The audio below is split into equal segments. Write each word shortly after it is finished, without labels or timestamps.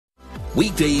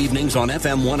Weekday evenings on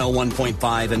FM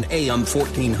 101.5 and AM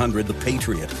 1400 The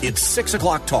Patriot. It's 6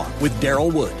 o'clock talk with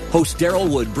Daryl Wood. Host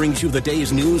Daryl Wood brings you the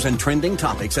day's news and trending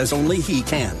topics as only he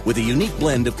can, with a unique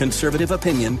blend of conservative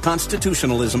opinion,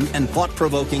 constitutionalism, and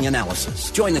thought-provoking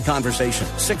analysis. Join the conversation.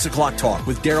 6 o'clock talk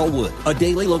with Daryl Wood. A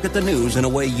daily look at the news in a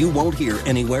way you won't hear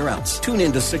anywhere else. Tune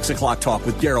in to 6 o'clock talk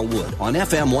with Daryl Wood on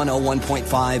FM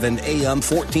 101.5 and AM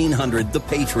 1400 The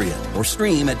Patriot, or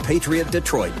stream at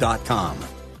patriotdetroit.com.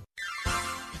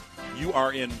 You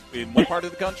are in what part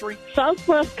of the country?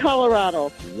 Southwest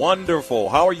Colorado. Wonderful.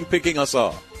 How are you picking us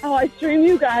up? Oh, I stream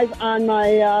you guys on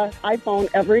my iPhone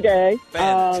every day.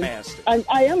 Fantastic.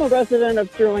 I am a resident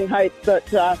of Sterling Heights,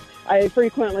 but I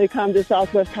frequently come to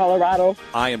Southwest Colorado.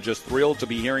 I am just thrilled to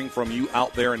be hearing from you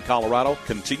out there in Colorado.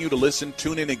 Continue to listen,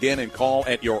 tune in again, and call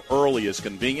at your earliest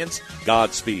convenience.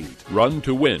 Godspeed. Run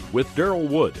to Win with Daryl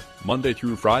Wood, Monday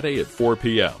through Friday at 4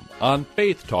 p.m. on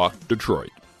Faith Talk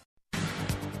Detroit.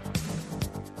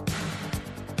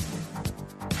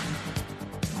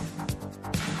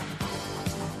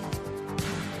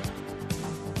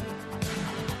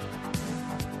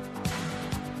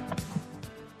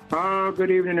 Good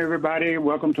evening, everybody.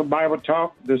 Welcome to Bible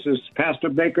Talk. This is Pastor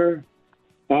Baker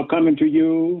coming to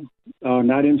you,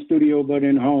 not in studio, but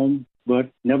in home, but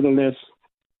nevertheless,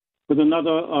 with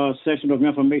another session of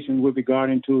information with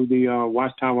regarding to the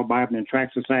Watchtower Bible and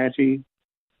Tract Society,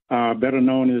 better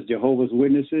known as Jehovah's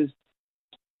Witnesses.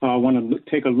 I want to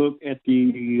take a look at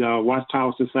the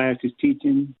Watchtower Society's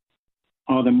teaching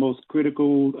on the most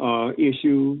critical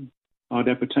issue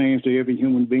that pertains to every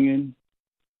human being,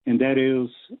 and that is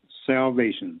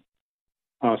salvation.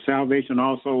 Salvation,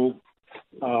 also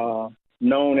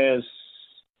known as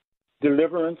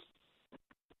deliverance,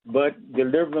 but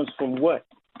deliverance from what?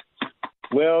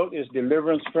 Well, it's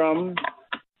deliverance from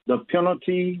the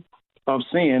penalty of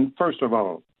sin, first of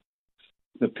all.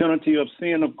 The penalty of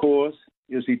sin, of course,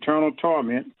 is eternal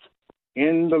torment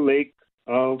in the lake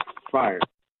of fire.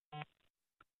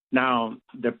 Now,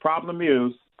 the problem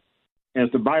is, as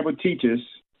the Bible teaches,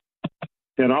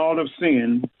 that all have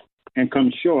sinned and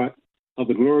come short of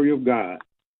the glory of God.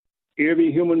 Every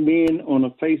human being on the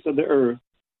face of the earth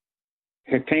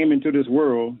had came into this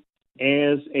world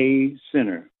as a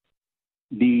sinner.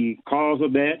 The cause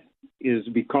of that is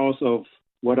because of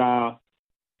what our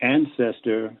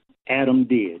ancestor Adam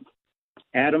did.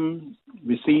 Adam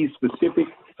received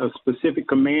a specific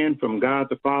command from God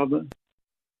the Father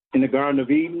in the Garden of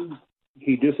Eden.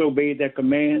 He disobeyed that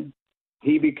command.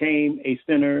 He became a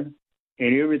sinner.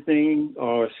 And everything,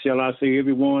 or shall I say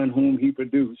everyone whom he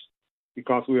produced,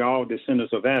 because we're all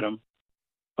descendants of Adam,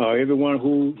 everyone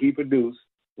who he produced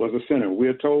was a sinner.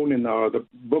 We're told in the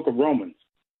book of Romans,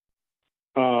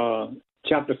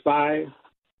 chapter 5,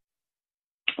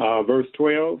 verse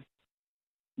 12,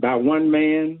 by one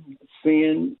man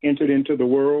sin entered into the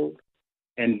world,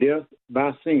 and death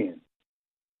by sin.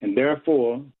 And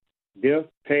therefore, death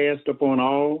passed upon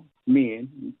all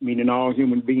men, meaning all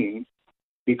human beings,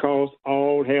 because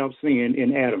all have sinned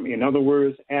in Adam. In other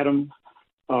words, Adam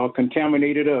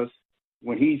contaminated us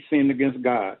when he sinned against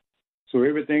God. So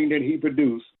everything that he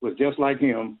produced was just like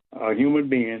him, a human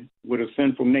being with a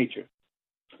sinful nature.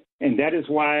 And that is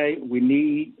why we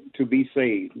need to be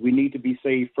saved. We need to be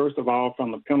saved, first of all,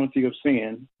 from the penalty of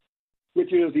sin,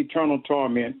 which is eternal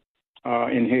torment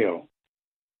in hell.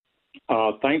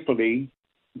 Thankfully,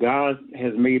 God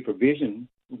has made provision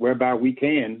whereby we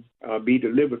can be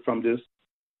delivered from this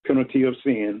penalty of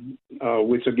sin,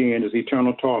 which again is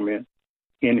eternal torment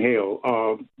in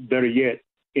hell, better yet,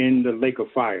 in the lake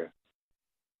of fire.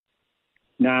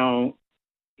 Now,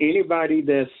 anybody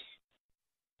that's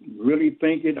really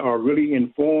thinking or really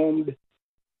informed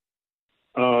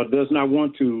does not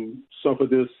want to suffer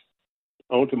this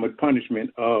ultimate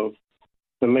punishment of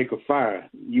the lake of fire.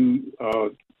 You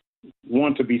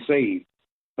want to be saved.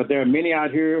 But there are many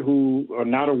out here who are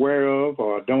not aware of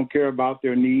or don't care about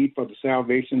their need for the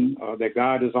salvation that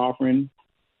God is offering.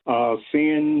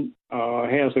 Sin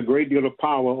has a great deal of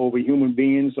power over human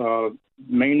beings,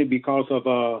 mainly because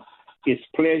of its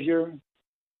pleasure,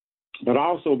 but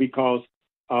also because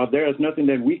there is nothing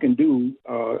that we can do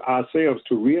ourselves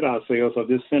to rid ourselves of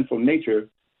this sinful nature,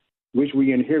 which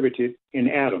we inherited in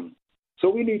Adam. So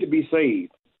we need to be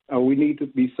saved. We need to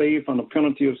be saved from the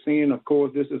penalty of sin. Of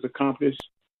course, this is accomplished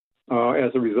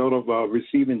as a result of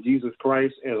receiving Jesus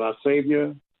Christ as our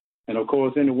Savior. And, of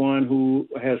course, anyone who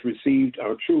has received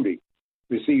or truly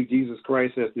received Jesus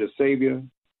Christ as their Savior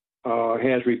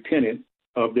has repented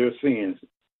of their sins.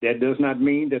 That does not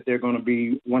mean that they're going to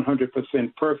be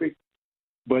 100% perfect,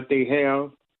 but they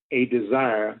have a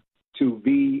desire to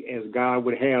be as God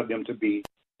would have them to be,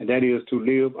 and that is to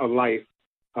live a life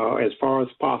as far as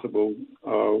possible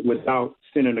without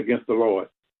sinning against the Lord.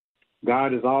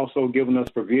 God has also given us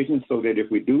provision so that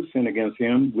if we do sin against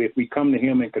him, if we come to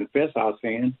him and confess our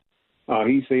sins,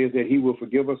 he says that he will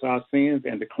forgive us our sins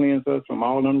and to cleanse us from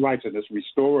all unrighteousness,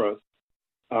 restore us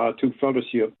to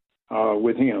fellowship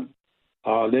with him.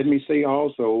 Let me say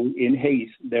also in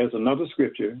haste, there's another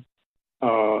scripture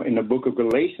in the book of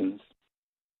Galatians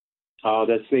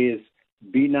that says,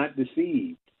 be not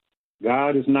deceived.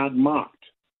 God is not mocked.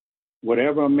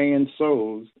 Whatever a man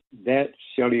sows, that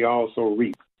shall he also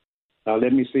reap.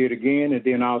 Let me say it again, and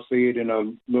then I'll say it in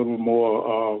a little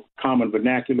more common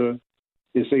vernacular.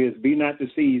 It says, be not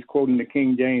deceived, quoting the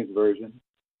King James Version.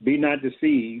 Be not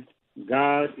deceived.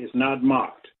 God is not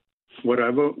mocked.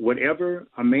 Whatever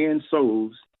a man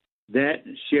sows, that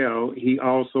shall he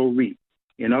also reap.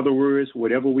 In other words,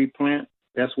 whatever we plant,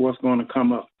 that's what's going to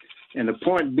come up. And the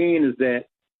point being is that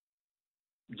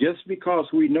just because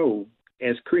we know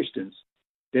as Christians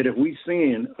that if we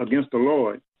sin against the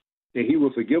Lord, that he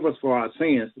will forgive us for our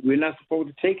sins, we're not supposed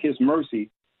to take his mercy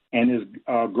and his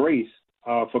grace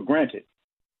for granted.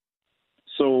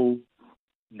 So,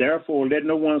 therefore, let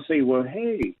no one say, well,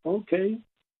 hey, okay,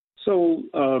 so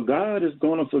God is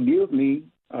going to forgive me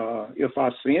if I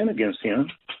sin against him.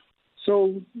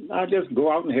 So I just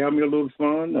go out and have me a little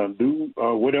fun, do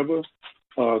whatever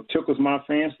tickles my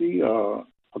fancy,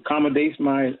 accommodates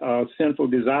my sinful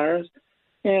desires.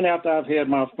 And after I've had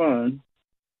my fun,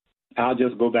 I'll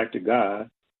just go back to God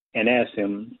and ask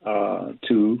him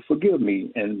to forgive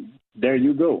me. And there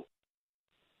you go.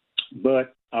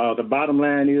 But the bottom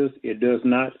line is it does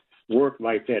not work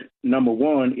like that. Number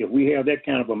one, if we have that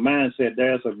kind of a mindset,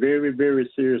 there's a very,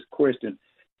 very serious question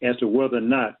as to whether or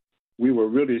not we were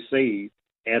really saved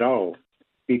at all.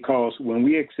 Because when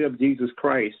we accept Jesus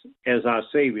Christ as our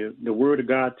Savior, the Word of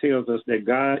God tells us that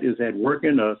God is at work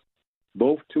in us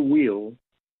both to will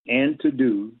and to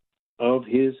do of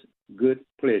his good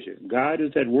pleasure. God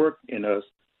is at work in us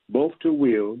both to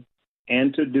will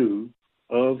and to do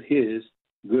of his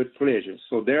good pleasure.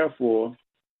 So therefore,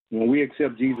 when we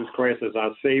accept Jesus Christ as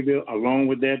our Savior, along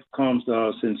with that comes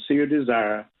a sincere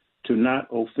desire to not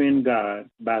offend God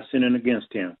by sinning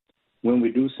against him. When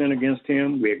we do sin against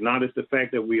him, we acknowledge the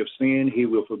fact that we have sinned. He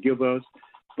will forgive us.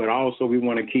 But also we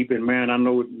want to keep in mind, I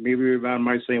know maybe everybody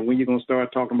might say, when you're going to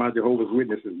start talking about Jehovah's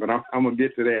Witnesses, but I'm going to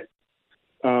get to that.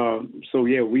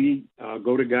 We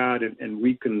go to God and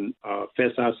we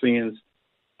confess our sins.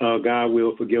 God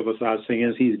will forgive us our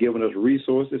sins. He's given us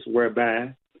resources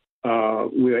whereby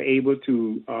we are able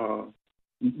to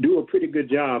do a pretty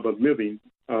good job of living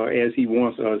as he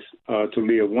wants us to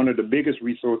live. One of the biggest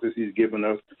resources he's given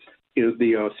us is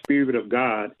the Spirit of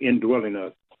God indwelling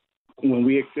us. When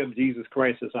we accept Jesus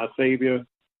Christ as our Savior,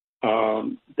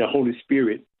 the Holy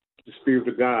Spirit, the Spirit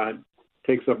of God,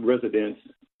 takes up residence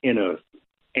in us.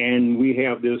 And we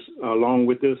have this, along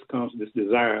with this comes this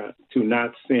desire to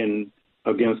not sin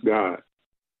against God.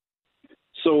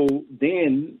 So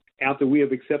then, after we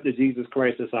have accepted Jesus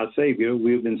Christ as our Savior,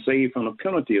 we have been saved from the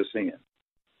penalty of sin.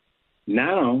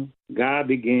 Now, God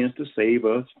begins to save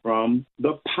us from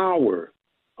the power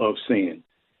of sin.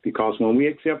 Because when we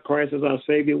accept Christ as our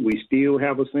Savior, we still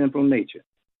have a sinful nature.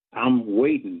 I'm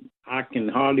waiting. I can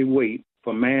hardly wait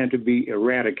for man to be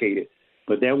eradicated.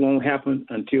 But that won't happen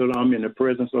until I'm in the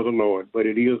presence of the Lord. But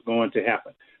it is going to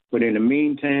happen. But in the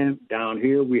meantime, down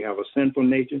here, we have a sinful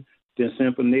nature. This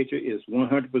sinful nature is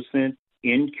 100%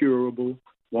 incurable,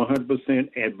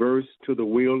 100% adverse to the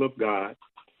will of God.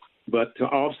 But to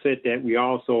offset that, we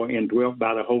also are indwelt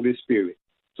by the Holy Spirit.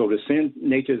 So the sin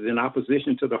nature is in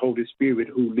opposition to the Holy Spirit,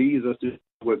 who leads us to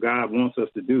what God wants us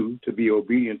to do, to be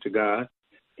obedient to God.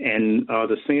 And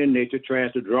the sin nature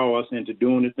tries to draw us into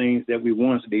doing the things that we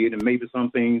once did, and maybe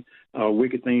some things,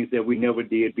 wicked things that we never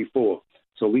did before.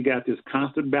 So we got this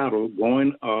constant battle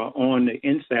going on the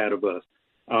inside of us.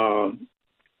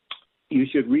 You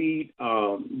should read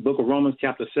book of Romans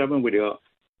chapter 7 where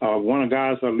one of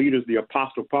God's leaders, the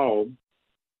Apostle Paul,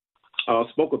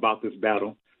 spoke about this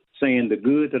battle, saying the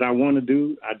good that I want to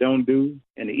do, I don't do,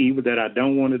 and the evil that I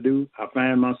don't want to do, I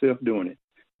find myself doing it.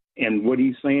 And what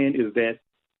he's saying is that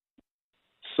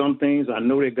some things I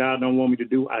know that God don't want me to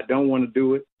do, I don't want to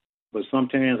do it, but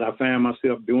sometimes I find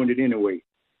myself doing it anyway.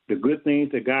 The good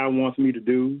things that God wants me to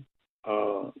do,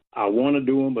 I want to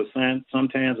do them, but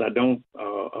sometimes I don't.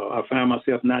 I find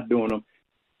myself not doing them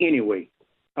anyway.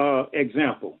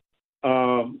 Example,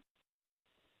 a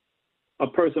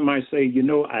person might say,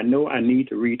 I know I need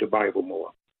to read the Bible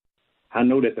more. I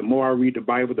know that the more I read the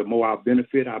Bible, the more I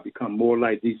benefit. I become more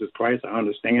like Jesus Christ. I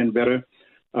understand better.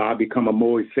 I become a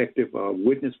more effective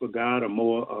witness for God, a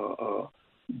more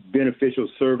beneficial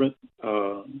servant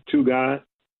to God.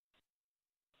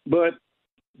 But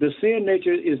the sin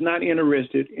nature is not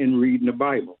interested in reading the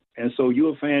Bible. And so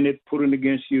you'll find it putting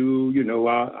against you, you know,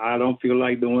 I don't feel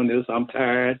like doing this. I'm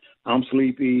tired. I'm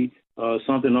sleepy,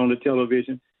 something on the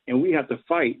television. And we have to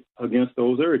fight against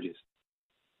those urges.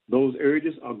 Those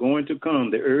urges are going to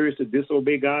come. The urge to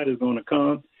disobey God is going to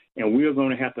come, and we're going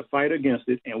to have to fight against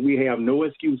it. And we have no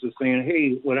excuses saying,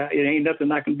 hey, it ain't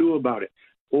nothing I can do about it.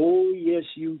 Oh, yes,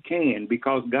 you can,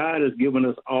 because God has given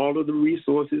us all of the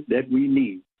resources that we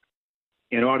need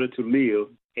in order to live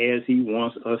as he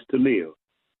wants us to live.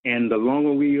 And the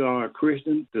longer we are a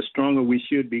Christian, the stronger we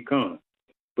should become.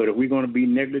 But if we're going to be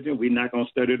negligent, we're not going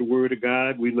to study the Word of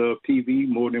God, we love TV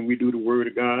more than we do the Word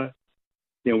of God,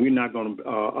 then we're not going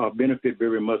to benefit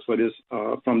very much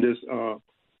from this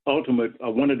ultimate,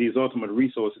 one of these ultimate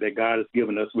resources that God has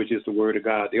given us, which is the Word of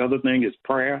God. The other thing is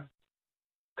prayer,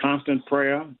 constant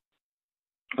prayer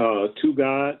to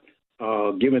God,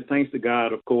 giving thanks to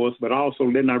God, of course, but also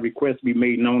letting our requests be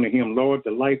made known to him. Lord,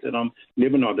 the life that I'm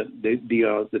living, or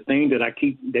the thing that I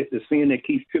keep, the sin that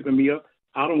keeps tripping me up,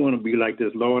 I don't want to be like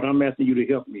this, Lord. I'm asking you to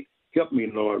help me. Help me,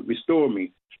 Lord. Restore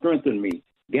me. Strengthen me.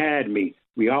 Guide me.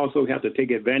 We also have to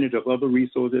take advantage of other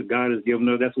resources God has given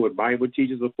us. That's what Bible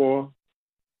teachers are for,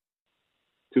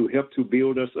 to help to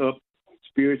build us up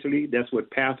spiritually. That's what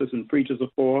pastors and preachers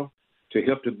are for, to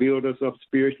help to build us up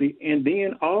spiritually. And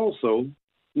then also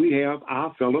we have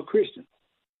our fellow Christians,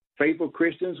 faithful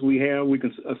Christians. We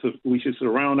should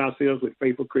surround ourselves with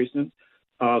faithful Christians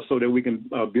so that we can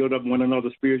build up one another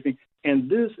spiritually. And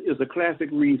this is a classic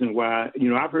reason why, you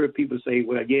know, I've heard people say,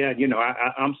 well, yeah, you know,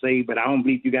 I'm saved, but I don't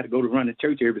believe you got to go to run the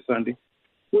church every Sunday.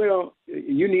 Well,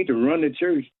 you need to run the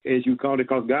church, as you call it,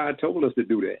 because God told us to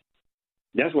do that.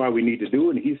 That's why we need to do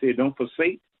it. And he said, don't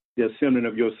forsake the assembling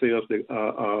of yourselves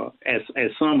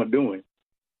as some are doing.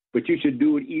 But you should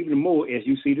do it even more as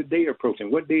you see the day approaching.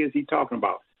 What day is he talking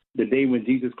about? The day when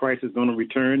Jesus Christ is going to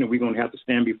return, and we're going to have to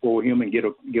stand before him and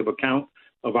give account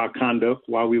of our conduct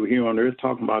while we were here on earth,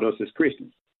 talking about us as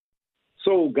Christians.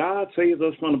 So God saves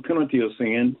us from the penalty of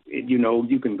sin. You know,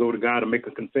 you can go to God and make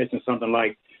a confession, something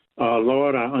like,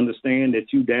 Lord, I understand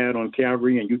that you died on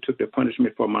Calvary and you took the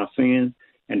punishment for my sins,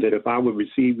 and that if I would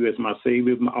receive you as my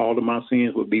Savior, all of my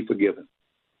sins would be forgiven.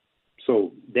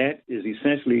 So that is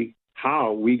essentially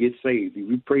how we get saved. If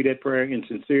we pray that prayer in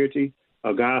sincerity,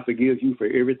 God forgives you for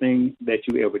everything that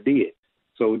you ever did.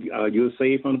 So you're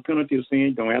saved from the penalty of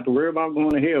sin. Don't have to worry about going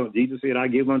to hell. Jesus said, I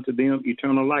give unto them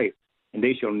eternal life, and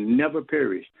they shall never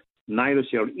perish, neither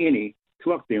shall any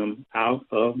pluck them out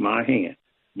of my hand.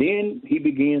 Then he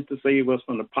begins to save us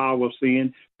from the power of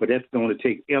sin, but that's going to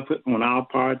take effort on our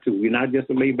part too. We're not just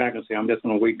to lay back and say, I'm just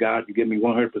going to wait, God, to give me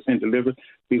 100% deliverance.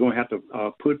 We're going to have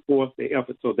to put forth the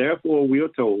effort. So therefore, we are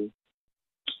told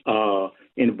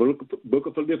in the book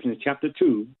of Philippians, chapter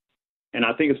 2, and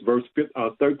I think it's verse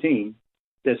 13,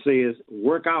 that says,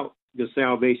 work out your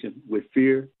salvation with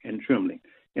fear and trembling.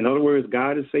 In other words,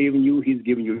 God is saving you. He's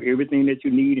giving you everything that you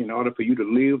need in order for you to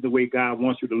live the way God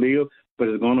wants you to live. But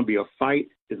it's going to be a fight.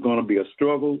 It's going to be a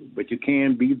struggle. But you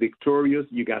can be victorious.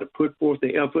 You got to put forth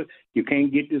the effort. You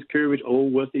can't get discouraged. Oh,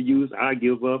 what's the use? I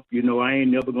give up. You know, I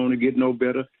ain't never going to get no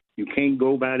better. You can't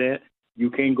go by that. You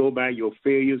can't go by your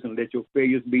failures and let your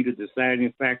failures be the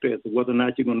deciding factor as to whether or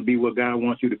not you're going to be what God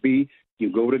wants you to be.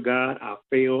 You go to God, I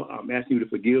fail. I'm asking you to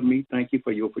forgive me. Thank you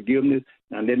for your forgiveness.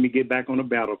 Now let me get back on the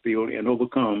battlefield and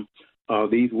overcome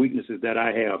these weaknesses that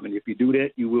I have. And if you do that,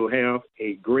 you will have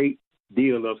a great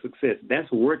deal of success.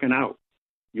 That's working out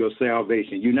your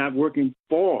salvation. You're not working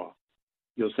for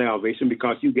your salvation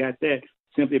because you got that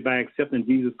simply by accepting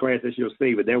Jesus Christ as your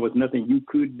Savior. There was nothing you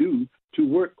could do to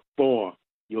work for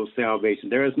your salvation.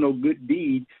 There is no good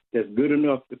deed that's good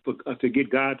enough to get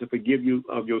God to forgive you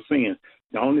of your sins.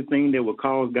 The only thing that will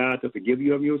cause God to forgive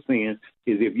you of your sins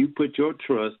is if you put your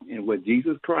trust in what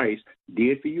Jesus Christ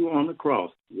did for you on the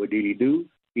cross. What did he do?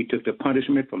 He took the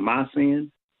punishment for my sin,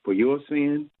 for your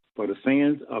sin, for the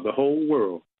sins of the whole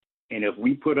world. And if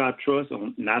we put our trust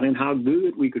on not in how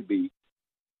good we could be,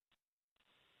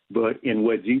 but in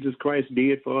what Jesus Christ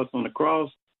did for us on the cross,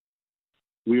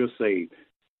 we are saved.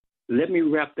 Let me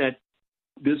wrap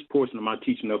this portion of my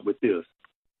teaching up with this.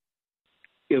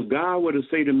 If God were to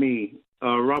say to me,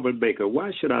 Robert Baker,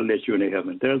 why should I let you into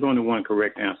heaven? There's only one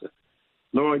correct answer.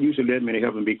 Lord, you should let me into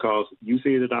heaven because you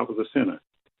said that I was a sinner.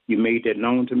 You made that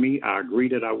known to me. I agree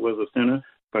that I was a sinner,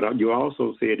 but you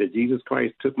also said that Jesus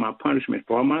Christ took my punishment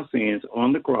for my sins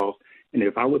on the cross, and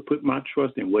if I would put my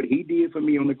trust in what he did for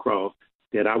me on the cross,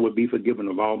 that I would be forgiven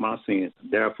of all my sins,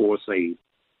 therefore saved.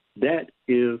 That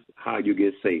is how you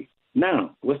get saved.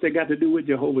 Now, what's that got to do with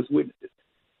Jehovah's Witnesses?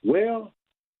 Well,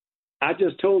 I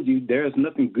just told you there's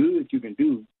nothing good you can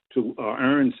do to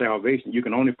earn salvation. You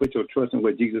can only put your trust in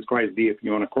what Jesus Christ did for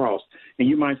you on the cross. And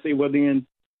you might say, well, then,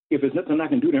 if there's nothing I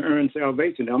can do to earn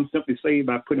salvation, I'm simply saved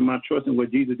by putting my trust in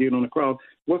what Jesus did on the cross.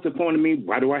 What's the point of me?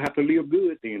 Why do I have to live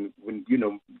good then? When,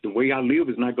 the way I live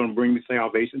is not going to bring me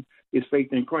salvation. It's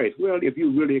faith in Christ. Well, if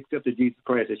you really accepted Jesus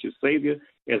Christ as your Savior,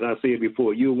 as I said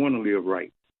before, you'll want to live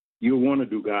right. You'll want to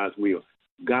do God's will.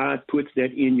 God puts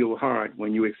that in your heart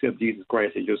when you accept Jesus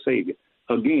Christ as your Savior.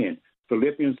 Again,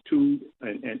 Philippians 2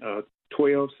 and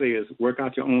 12 says, work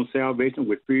out your own salvation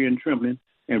with fear and trembling.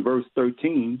 And verse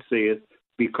 13 says,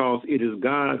 because it is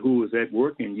God who is at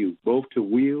work in you, both to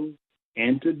will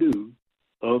and to do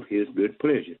of his good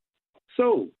pleasure.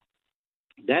 So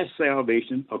that's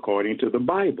salvation according to the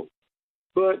Bible.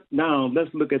 But now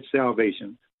let's look at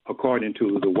salvation according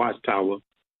to the Watchtower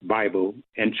Bible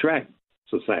and Tract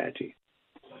Society.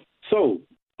 So,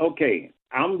 okay,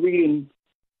 I'm reading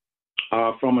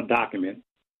from a document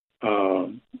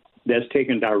that's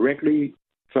taken directly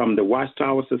from the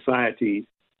Watchtower Society's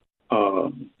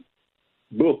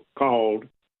book called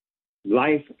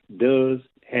 "Life Does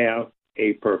Have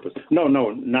a Purpose." No,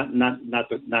 not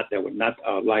that one.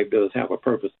 Not "Life Does Have a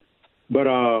Purpose," but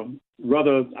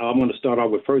rather I want to start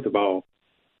off with, first of all,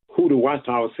 who the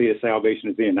Watchtower says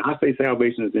salvation is in. I say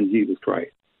salvation is in Jesus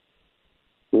Christ.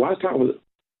 The Watchtower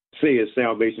says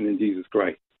salvation in Jesus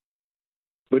Christ,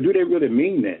 but do they really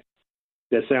mean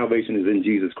that salvation is in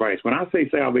Jesus Christ? When I say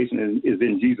salvation is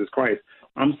in Jesus Christ,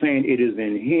 I'm saying it is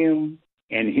in him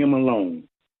and him alone.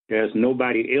 There's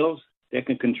nobody else that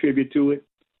can contribute to it.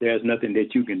 There's nothing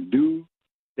that you can do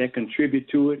that contribute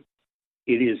to it.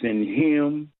 It is in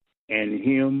him and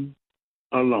him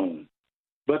alone.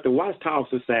 But the Watchtower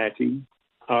Society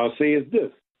says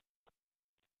this.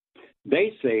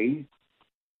 They say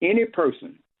any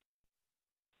person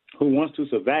who wants to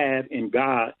survive in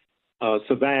God,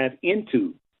 survive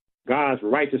into God's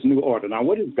righteous new order. Now,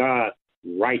 what is God's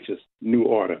righteous new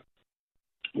order?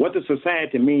 What the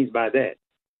society means by that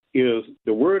is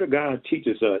the Word of God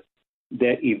teaches us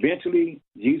that eventually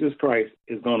Jesus Christ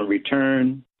is going to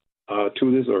return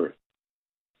to this earth.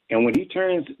 And when he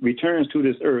returns to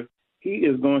this earth, he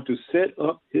is going to set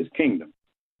up his kingdom.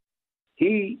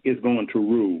 He is going to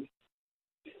rule.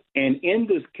 And in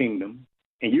this kingdom,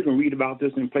 and you can read about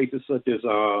this in places such as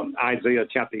Isaiah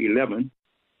chapter 11.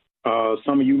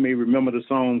 Some of you may remember the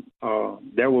song,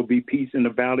 "There Will Be Peace in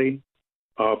the Valley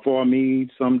for Me.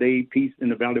 Someday peace in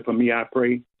the valley for me, I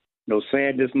pray. No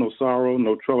sadness, no sorrow,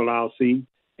 no trouble I'll see."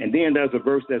 And then there's a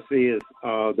verse that says,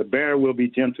 "The bear will be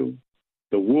gentle,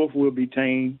 the wolf will be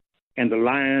tame, and the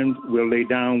lion will lay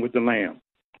down with the lamb.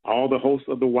 All the hosts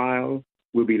of the wild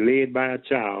will be led by a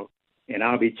child, and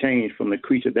I'll be changed from the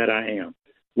creature that I am."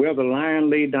 Well, the lion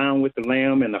laid down with the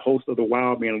lamb and the host of the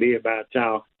wild being led by a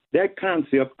child, that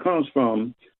concept comes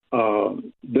from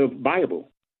the Bible,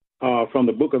 from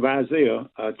the book of Isaiah,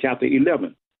 chapter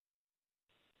 11.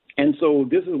 And so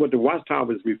this is what the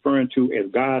Watchtower is referring to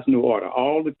as God's new order.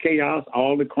 All the chaos,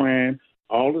 all the crime,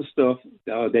 all the stuff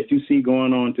that you see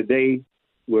going on today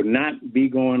will not be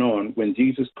going on when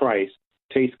Jesus Christ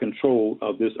takes control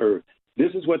of this earth.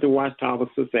 This is what the Watchtower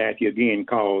Society, again,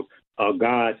 calls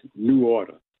God's new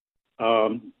order.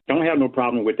 Don't have no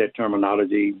problem with that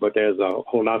terminology, but there's a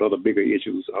whole lot of other bigger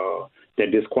issues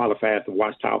that disqualifies the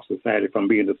Watchtower Society from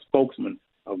being the spokesman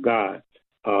of God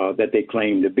that they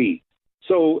claim to be.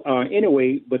 So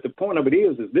anyway, but the point of it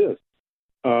is this.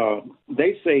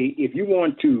 They say if you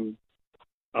want to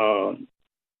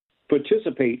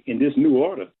participate in this new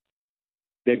order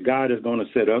that God is going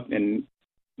to set up, and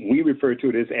we refer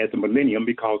to this as the millennium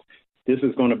because this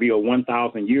is going to be a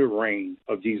 1,000-year reign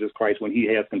of Jesus Christ when he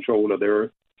has control of the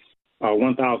earth,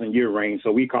 1,000-year reign.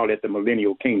 So we call it the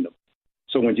millennial kingdom.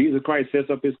 So when Jesus Christ sets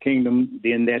up his kingdom,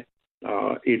 then that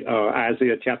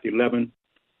Isaiah chapter 11,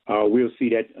 we'll see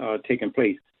that taking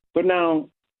place. But now,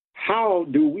 how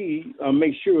do we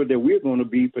make sure that we're going to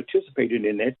be participating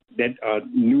in that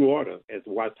new order, as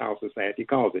the Watchtower Society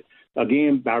calls it?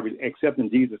 Again, by accepting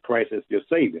Jesus Christ as your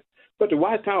Savior. But the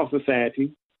Watchtower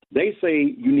Society, they say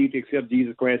you need to accept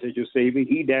Jesus Christ as your Savior.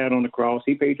 He died on the cross.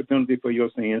 He paid the penalty for your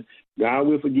sins. God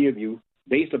will forgive you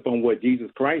based upon what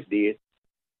Jesus Christ did.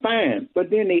 Fine. But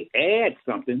then they add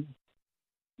something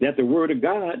that the Word of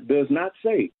God does not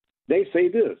say. They say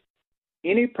this: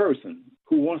 any person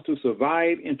who wants to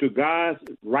survive into God's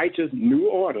righteous new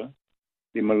order,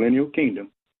 the millennial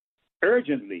kingdom,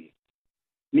 urgently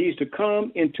needs to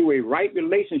come into a right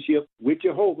relationship with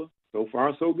Jehovah. So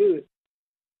far, so good.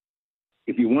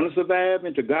 If you want to survive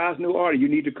into God's new order, you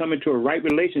need to come into a right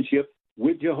relationship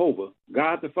with Jehovah,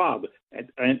 God the Father.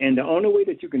 And the only way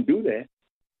that you can do that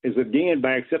is, again,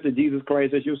 by accepting Jesus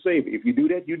Christ as your Savior. If you do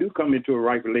that, you do come into a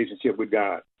right relationship with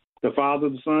God, the Father,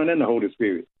 the Son, and the Holy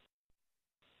Spirit.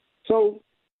 So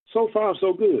far,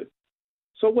 so good.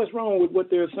 So what's wrong with what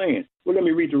they're saying? Well, let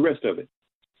me read the rest of it.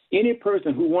 Any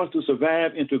person who wants to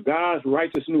survive into God's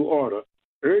righteous new order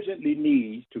urgently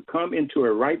needs to come into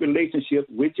a right relationship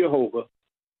with Jehovah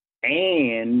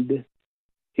and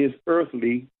his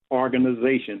earthly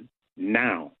organization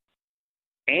now.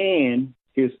 And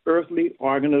his earthly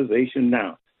organization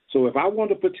now. So if I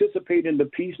want to participate in the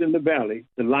peace in the valley,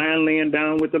 the lion laying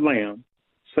down with the lamb,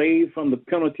 saved from the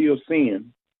penalty of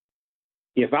sin,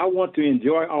 if I want to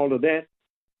enjoy all of that,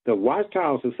 the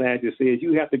Watchtower Society says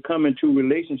you have to come into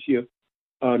relationship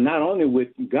not only with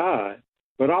God,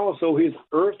 but also his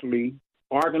earthly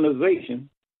organization,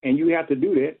 and you have to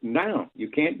do that now. You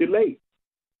can't delay.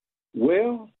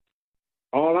 Well,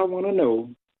 all I want to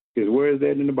know is where is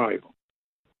that in the Bible?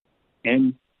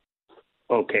 And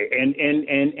okay, and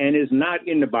it's not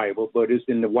in the Bible, but it's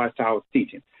in the Watchtower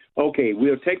teaching. Okay,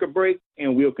 we'll take a break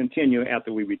and we'll continue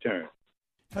after we return.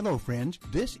 Hello, friends.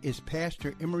 This is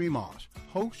Pastor Emery Moss,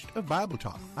 host of Bible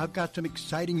Talk. I've got some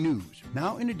exciting news.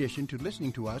 Now, in addition to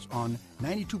listening to us on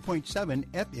 92.7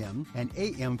 FM and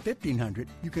AM 1500,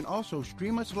 you can also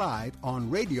stream us live on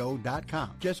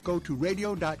radio.com. Just go to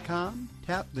radio.com,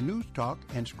 tap the News Talk,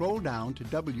 and scroll down to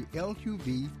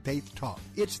WLQV Faith Talk.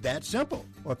 It's that simple.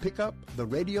 Or pick up the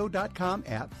radio.com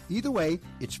app. Either way,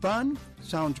 it's fun,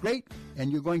 sounds great, and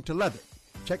you're going to love it.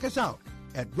 Check us out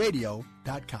at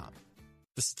radio.com.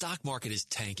 The stock market is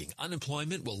tanking.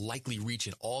 Unemployment will likely reach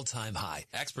an all-time high.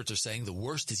 Experts are saying the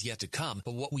worst is yet to come,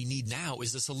 but what we need now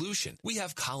is a solution. We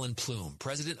have Colin Plume,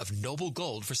 president of Noble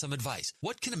Gold, for some advice.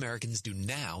 What can Americans do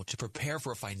now to prepare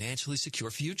for a financially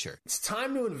secure future? It's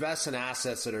time to invest in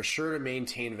assets that are sure to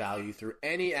maintain value through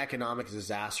any economic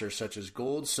disaster, such as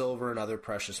gold, silver, and other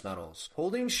precious metals.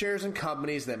 Holding shares in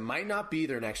companies that might not be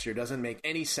there next year doesn't make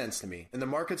any sense to me, and the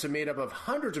markets are made up of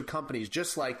hundreds of companies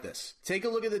just like this. Take a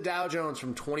look at the Dow Jones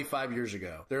from 25 years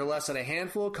ago. There are less than a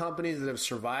handful of companies that have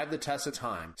survived the test of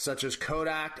time, such as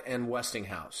Kodak and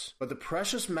Westinghouse. But the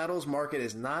precious metals market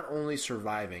is not only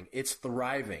surviving, it's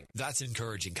thriving. That's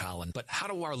encouraging, Colin. But how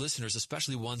do our listeners,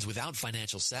 especially ones without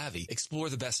financial savvy, explore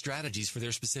the best strategies for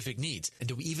their specific needs? And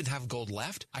do we even have gold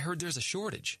left? I heard there's a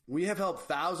shortage. We have helped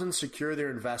thousands secure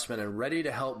their investment and ready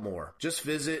to help more. Just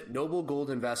visit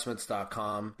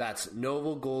noblegoldinvestments.com. That's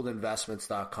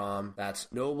noblegoldinvestments.com. That's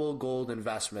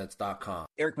noblegoldinvestments.com.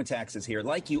 Eric Metaxas here.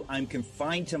 Like you, I'm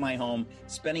confined to my home,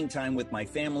 spending time with my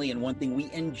family, and one thing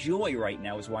we enjoy right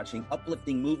now is watching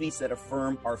uplifting movies that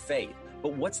affirm our faith.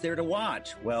 But what's there to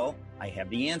watch? Well, I have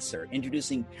the answer.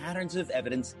 Introducing Patterns of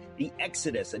Evidence, The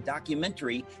Exodus, a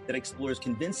documentary that explores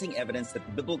convincing evidence that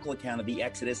the biblical account of the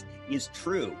Exodus is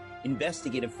true.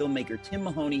 Investigative filmmaker Tim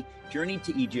Mahoney journeyed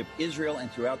to Egypt, Israel,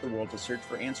 and throughout the world to search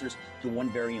for answers to one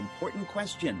very important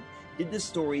question. Did the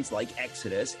stories like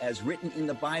Exodus, as written in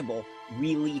the Bible,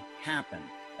 really happen?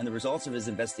 And the results of his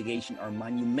investigation are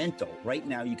monumental. Right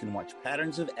now, you can watch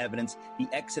Patterns of Evidence, The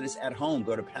Exodus at home.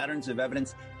 Go to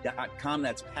patternsofevidence.com.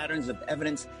 That's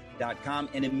patternsofevidence.com.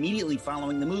 And immediately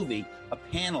following the movie, a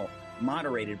panel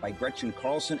moderated by Gretchen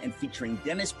Carlson and featuring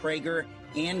Dennis Prager,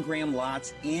 Anne Graham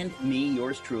Lotz, and me,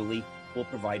 yours truly, will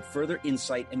provide further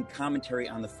insight and commentary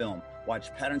on the film.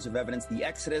 Watch Patterns of Evidence, The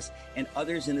Exodus, and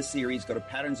others in the series. Go to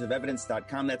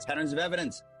patternsofevidence.com. That's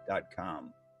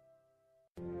patternsofevidence.com.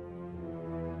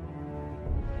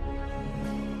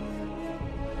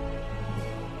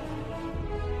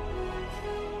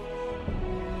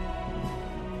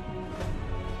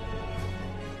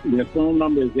 The phone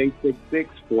number is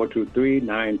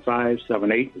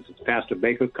 866-423-9578. This is Pastor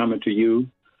Baker coming to you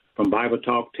from Bible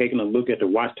Talk, taking a look at the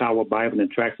Watchtower Bible and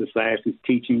Tract Society's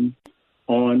teaching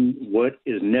on what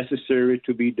is necessary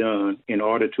to be done in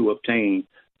order to obtain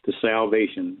the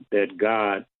salvation that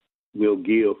God will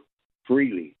give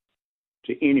freely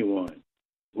to anyone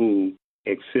who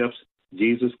accepts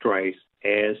Jesus Christ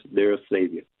as their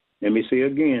Savior. Let me say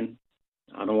again,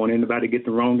 I don't want anybody to get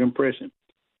the wrong impression.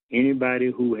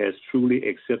 Anybody who has truly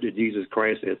accepted Jesus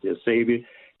Christ as their Savior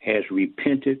has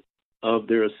repented of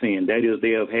their sin. That is,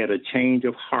 they have had a change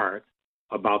of heart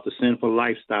about the sinful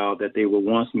lifestyle that they were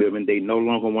once living. They no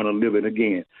longer want to live it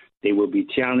again. They will be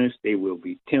challenged. They will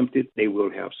be tempted. They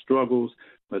will have struggles,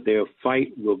 but their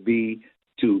fight will be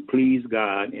to please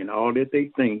God in all that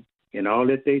they think, in all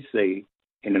that they say,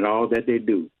 and in all that they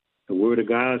do. The Word of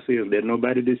God says, let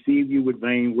nobody deceive you with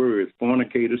vain words.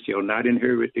 Fornicators shall not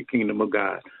inherit the kingdom of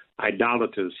God.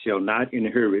 Idolaters shall not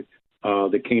inherit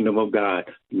the kingdom of God.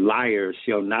 Liars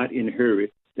shall not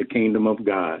inherit the kingdom of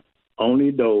God.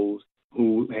 Only those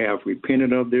who have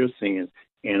repented of their sins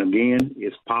And again,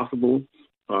 it's possible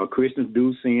Christians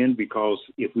do sin, because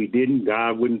if we didn't,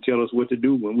 God wouldn't tell us what to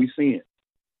do when we sin.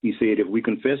 He said if we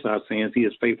confess our sins, he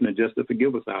is faithful and just to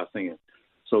forgive us our sins.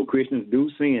 So Christians do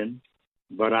sin,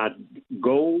 but our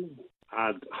goal,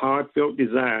 our heartfelt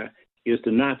desire is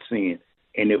to not sin.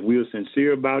 And if we're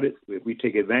sincere about it, if we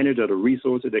take advantage of the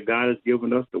resources that God has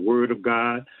given us, the Word of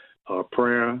God,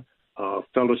 prayer,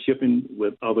 fellowshipping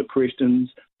with other Christians,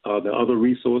 the other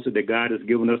resources that God has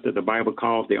given us that the Bible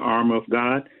calls the armor of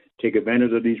God, take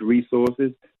advantage of these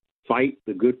resources, fight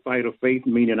the good fight of faith,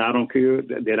 meaning I don't care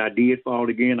that I did fall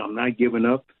again. I'm not giving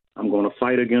up. I'm going to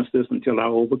fight against this until I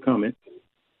overcome it.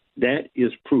 That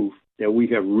is proof that we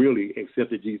have really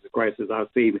accepted Jesus Christ as our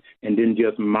Savior and didn't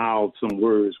just mouth some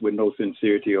words with no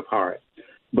sincerity of heart.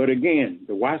 But again,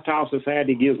 the Watchtower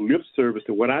Society gives lip service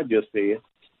to what I just said,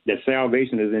 that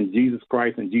salvation is in Jesus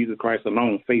Christ and Jesus Christ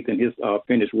alone, faith in his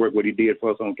finished work, what he did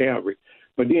for us on Calvary.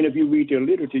 But then if you read their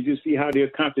literature, you see how they're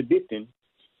contradicting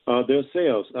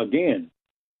themselves. Again,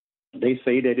 they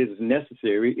say that it is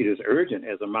necessary, it is urgent,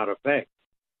 as a matter of fact,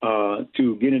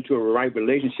 to get into a right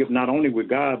relationship, not only with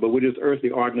God, but with his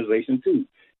earthly organization too.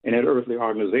 And that earthly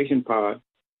organization part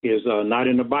is not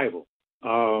in the Bible.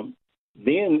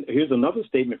 Then here's another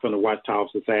statement from the Watchtower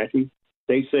Society.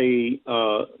 They say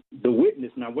the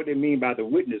witness. Now, what they mean by the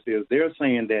witness is they're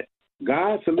saying that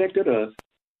God selected us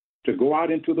to go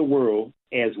out into the world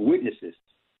as witnesses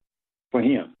for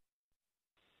him,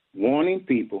 warning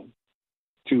people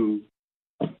to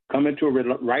come into a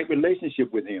right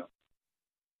relationship with him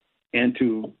and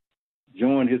to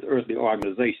join his earthly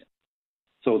organization.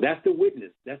 So that's the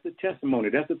witness. That's the testimony.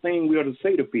 That's the thing we are to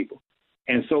say to people.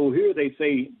 And so here they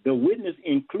say the witness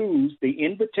includes the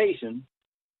invitation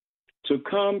to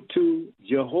come to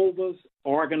Jehovah's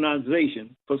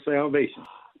organization for salvation.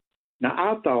 Now,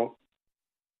 I thought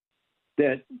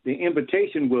that the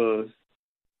invitation was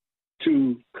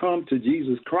to come to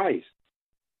Jesus Christ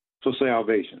for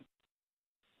salvation.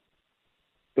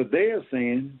 But they are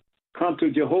saying, come to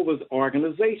Jehovah's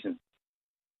organization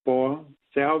for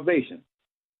salvation.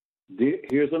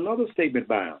 Here's another statement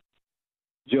by them.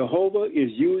 Jehovah is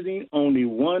using only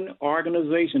one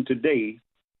organization today,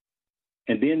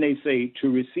 and then they say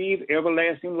to receive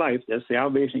everlasting life, that's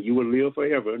salvation, you will live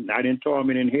forever, not in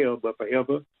torment in hell, but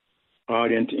forever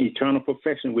in eternal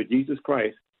perfection with Jesus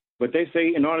Christ. But they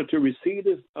say in order to receive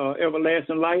this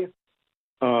everlasting life,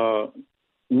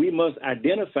 we must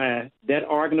identify that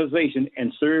organization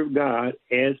and serve God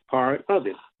as part of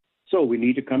it. So we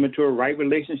need to come into a right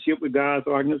relationship with God's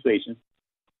organization.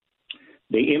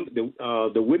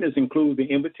 The witness includes the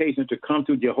invitation to come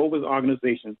to Jehovah's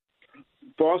organization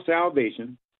for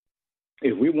salvation.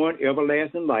 If we want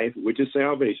everlasting life, which is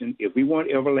salvation, if we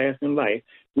want everlasting life,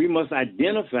 we must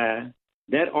identify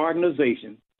that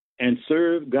organization and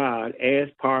serve God as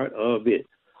part of it.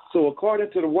 So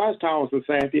according to the Watchtower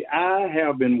Society, I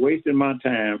have been wasting my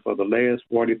time for the last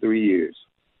 43 years.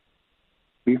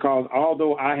 Because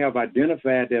although I have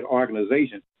identified that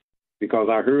organization, because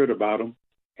I heard about them,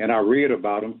 and I read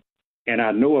about them, and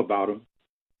I know about them,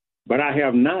 but I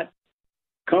have not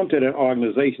come to that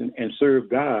organization and serve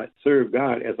God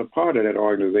as a part of that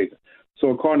organization. So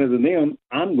according to them,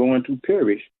 I'm going to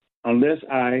perish unless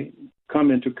I come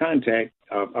into contact,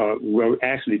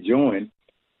 actually join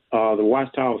the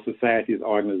Watchtower Society's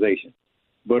organization.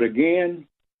 But again,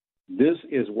 this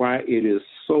is why it is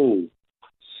so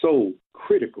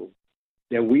critical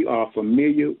that we are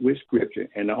familiar with Scripture.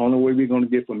 And the only way we're going to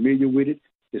get familiar with it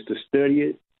is to study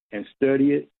it and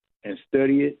study it and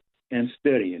study it and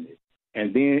studying it.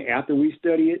 And then after we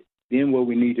study it, then what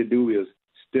we need to do is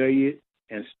study it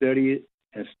and study it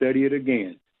and study it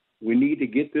again. We need to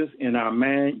get this in our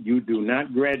mind. You do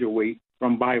not graduate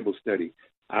from Bible study.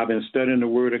 I've been studying the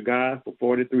Word of God for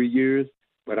 43 years,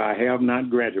 but I have not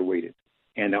graduated.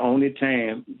 And the only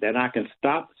time that I can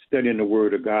stop studying the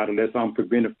Word of God, unless I'm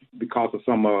prevented because of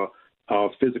some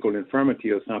physical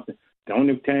infirmity or something, the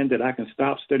only time that I can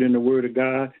stop studying the Word of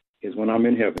God is when I'm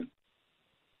in heaven.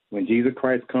 When Jesus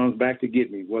Christ comes back to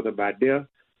get me, whether by death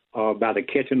or by the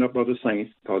catching up of the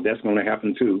saints, because that's going to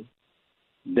happen too,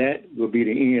 that will be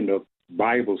the end of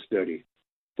Bible study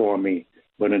for me.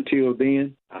 But until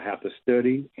then, I have to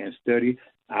study and study.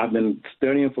 I've been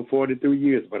studying for 43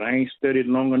 years, but I ain't studied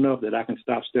long enough that I can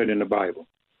stop studying the Bible.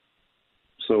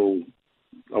 So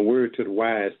a word to the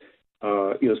wise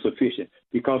is sufficient.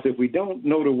 Because if we don't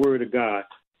know the Word of God,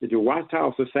 the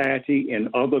Watchtower Society and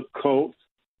other cults,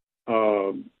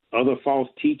 other false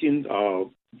teachings,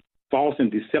 false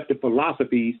and deceptive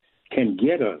philosophies can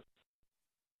get us.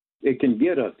 It can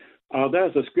get us.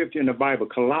 There's a scripture in the Bible,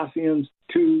 Colossians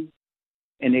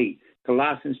 2:8.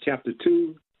 Colossians chapter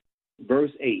 2,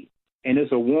 verse 8, and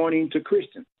it's a warning to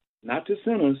Christians, not to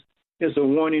sinners. It's a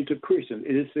warning to Christians.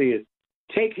 It says,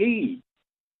 take heed,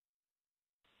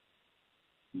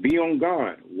 be on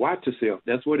guard, watch yourself.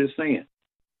 That's what it's saying.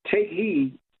 Take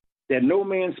heed that no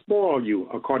man spoil you,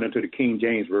 according to the King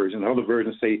James Version. Other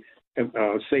versions say,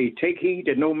 take heed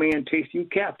that no man takes you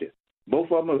captive.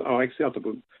 Both of them are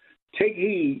acceptable. Take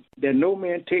heed that no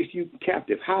man takes you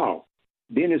captive. How?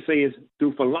 Then it says,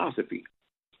 through philosophy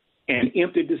and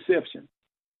empty deception,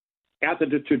 after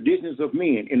the traditions of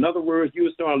men. In other words,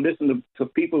 you start listening to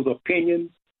people's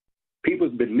opinions,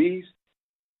 people's beliefs,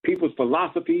 people's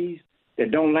philosophies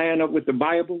that don't line up with the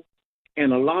Bible.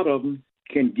 And a lot of them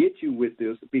can get you with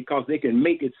this because they can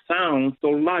make it sound so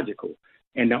logical.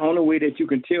 And the only way that you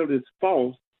can tell it's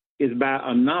false is by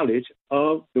a knowledge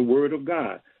of the Word of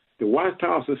God. The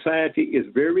Watchtower Society is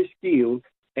very skilled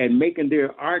at making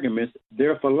their arguments,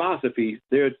 their philosophies,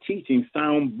 their teachings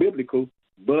sound biblical,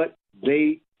 but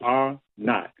they are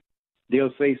not.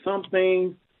 They'll say some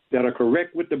things that are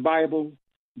correct with the Bible,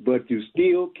 but you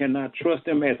still cannot trust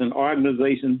them as an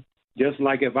organization, just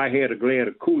like if I had a glass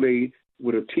of Kool-Aid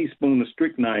with a teaspoon of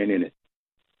strychnine in it.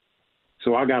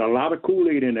 So I got a lot of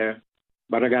Kool-Aid in there,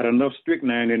 but I got enough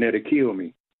strychnine in there to kill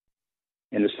me.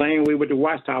 And the same way with the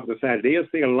Watchtower Society, they'll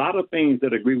say a lot of things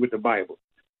that agree with the Bible,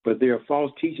 but their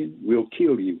false teaching will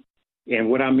kill you. And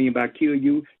what I mean by kill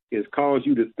you is cause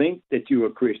you to think that you're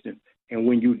a Christian. And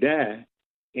when you die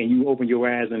and you open your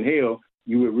eyes in hell,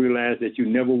 you will realize that you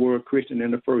never were a Christian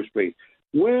in the first place.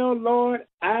 Well, Lord,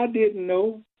 I didn't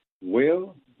know.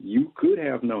 Well, you could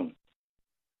have known.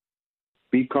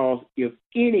 Because if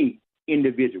any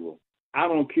individual, I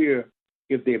don't care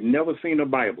if they've never seen a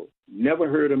Bible, never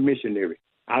heard a missionary,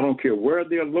 I don't care where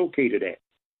they're located at,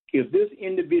 if this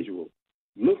individual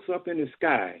looks up in the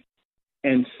sky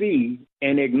and sees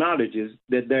and acknowledges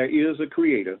that there is a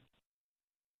creator,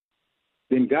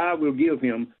 then God will give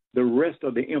him the rest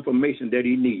of the information that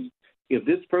he needs. If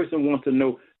this person wants to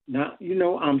know, now,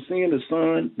 I'm seeing the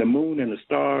sun, the moon, and the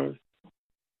stars.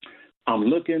 I'm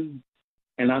looking,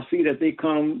 and I see that they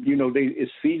come,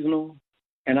 it's seasonal,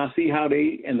 and I see how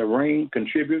they and the rain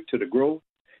contribute to the growth.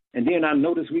 And then I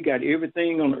notice we got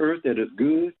everything on earth that is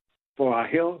good for our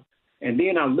health. And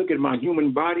then I look at my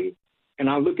human body, and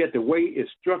I look at the way it's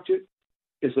structured.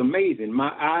 It's amazing.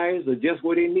 My eyes are just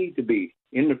where they need to be,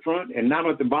 in the front and not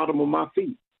at the bottom of my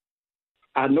feet.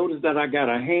 I notice that I got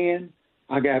a hand,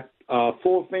 I got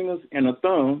 4 fingers and a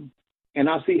thumb, and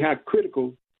I see how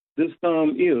critical this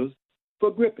thumb is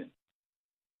for gripping.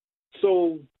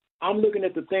 So I'm looking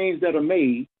at the things that are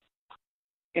made,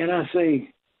 and I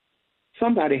say,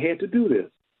 somebody had to do this.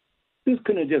 This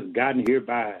couldn't have just gotten here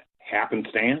by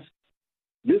happenstance.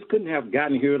 This couldn't have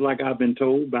gotten here like I've been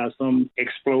told by some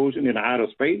explosion in outer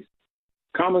space.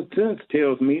 Common sense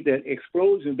tells me that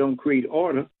explosions don't create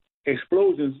order.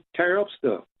 Explosions tear up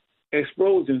stuff.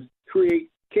 Explosions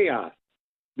create chaos.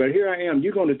 But here I am.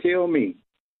 You're going to tell me.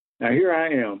 Now, here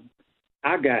I am.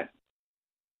 I got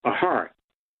a heart.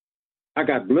 I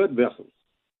got blood vessels.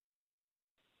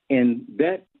 And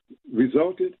that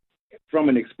resulted from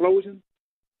an explosion.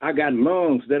 I got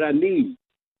lungs that I need.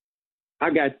 I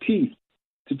got teeth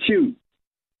to chew,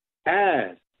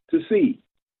 eyes to see.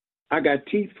 I got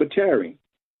teeth for tearing.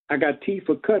 I got teeth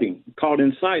for cutting, called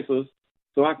incisors,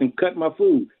 so I can cut my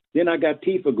food. Then I got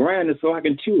teeth for grinding so I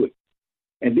can chew it.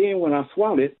 And then when I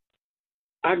swallow it,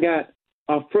 I got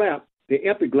a flap, the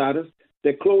epiglottis,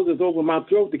 that closes over my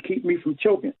throat to keep me from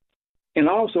choking. And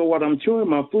also, while I'm chewing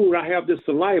my food, I have this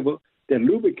saliva that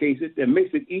lubricates it, that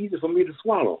makes it easy for me to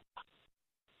swallow.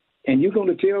 And you're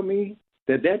going to tell me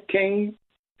that that came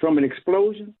from an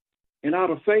explosion in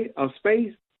outer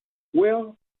space?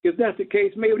 Well, if that's the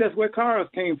case, maybe that's where cars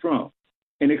came from,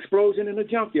 an explosion in a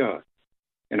junkyard.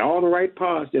 And all the right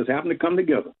parts just happen to come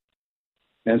together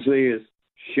and says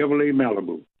Chevrolet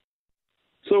Malibu.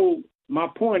 So my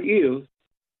point is,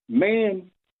 man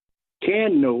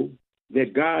can know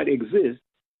that God exists,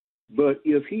 but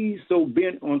if he's so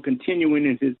bent on continuing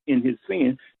in his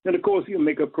sin, then of course he'll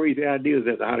make up crazy ideas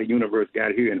as to how the universe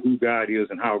got here and who God is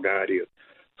and how God is.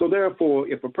 So therefore,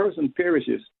 if a person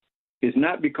perishes, it's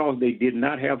not because they did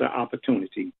not have the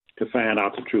opportunity to find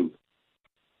out the truth.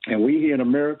 And we here in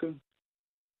America,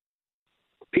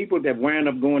 people that wind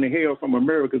up going to hell from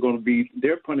America,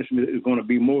 their punishment is going to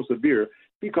be more severe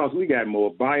because we got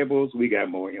more Bibles, we got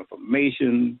more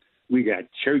information, we got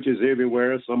churches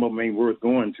everywhere. Some of them ain't worth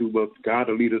going to, but God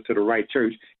will lead us to the right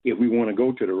church if we want to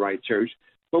go to the right church.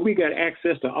 But we got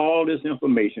access to all this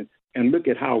information, and look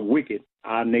at how wicked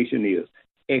our nation is.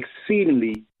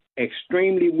 Exceedingly,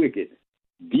 extremely wicked.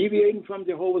 Deviating from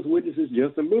Jehovah's Witnesses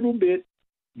just a little bit,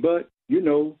 but,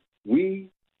 we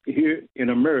here in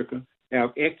America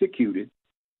have executed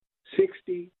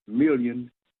 60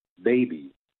 million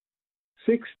babies.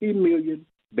 60 million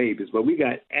babies. But we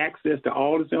got access to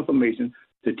all this information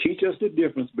to teach us the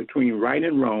difference between right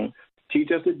and wrong, to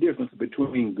teach us the difference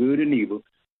between good and evil.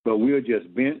 But we're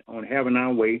just bent on having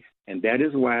our way, and that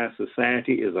is why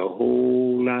society is a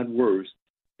whole lot worse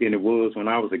than it was when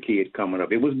I was a kid coming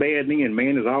up. It was bad then.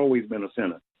 Man has always been a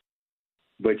sinner.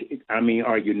 But, I mean,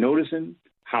 are you noticing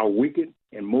how wicked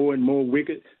and more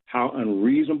wicked, how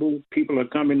unreasonable people are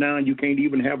coming down? You can't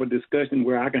even have a discussion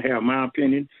where I can have my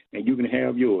opinion and you can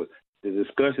have yours. The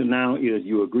discussion now is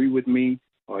you agree with me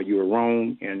or you're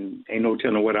wrong, and ain't no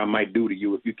telling what I might do to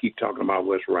you if you keep talking about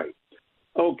what's right.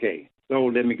 Okay, so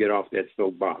let me get off that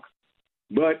soapbox.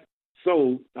 But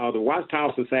so the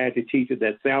Watchtower Society teaches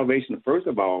that salvation, first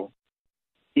of all,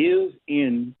 is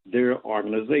in their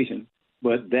organization,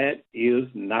 but that is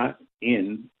not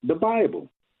in the Bible.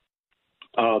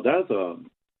 There's a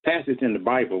passage in the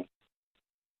Bible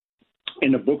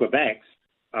in the book of Acts,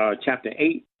 chapter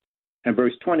 8 and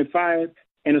verse 25,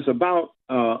 and it's about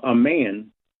a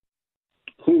man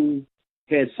who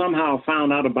had somehow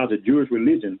found out about the Jewish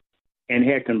religion and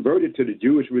had converted to the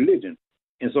Jewish religion.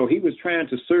 And so he was trying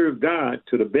to serve God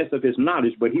to the best of his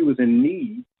knowledge, but he was in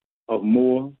need of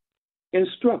more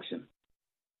instruction.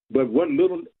 But what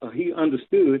little he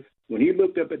understood, when he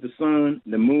looked up at the sun,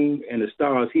 the moon, and the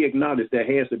stars, he acknowledged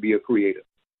there has to be a creator.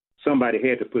 Somebody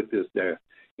had to put this there.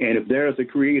 And if there is a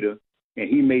creator, and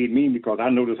he made me because I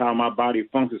notice how my body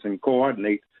functions and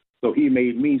coordinates, so he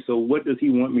made me, so what does he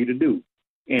want me to do?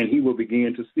 And he will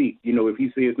begin to speak. You know, if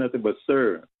he says nothing but,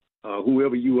 sir,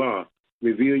 whoever you are,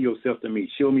 reveal yourself to me.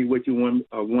 Show me what you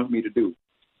want me to do.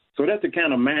 So that's the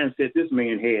kind of mindset this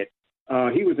man had.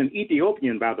 He was an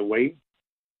Ethiopian, by the way.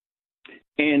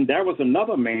 And there was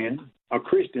another man, a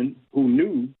Christian, who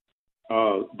knew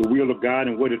the will of God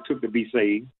and what it took to be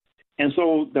saved. And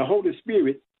so the Holy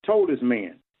Spirit told this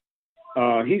man,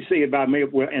 he said about me,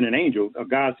 well, and an angel,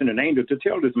 God sent an angel to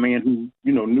tell this man who,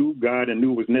 you know, knew God and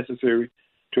knew it was necessary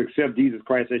to accept Jesus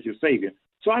Christ as your Savior.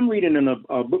 So I'm reading in the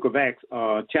book of Acts,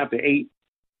 chapter 8,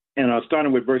 and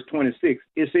starting with verse 26.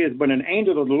 It says, but an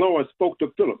angel of the Lord spoke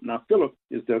to Philip. Now, Philip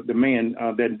is the man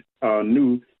that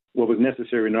knew what was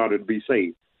necessary in order to be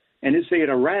saved. And it said,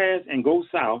 arise and go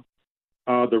south,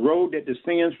 the road that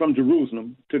descends from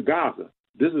Jerusalem to Gaza.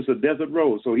 This is a desert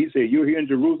road. So he said, you're here in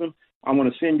Jerusalem. I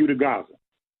want to send you to Gaza.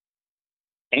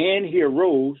 And he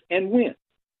arose and went.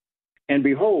 And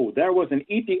behold, there was an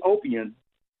Ethiopian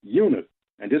eunuch.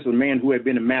 And this is a man who had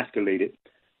been emasculated.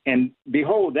 And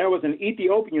behold, there was an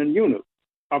Ethiopian eunuch,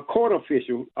 a court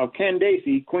official of Candace,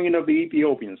 queen of the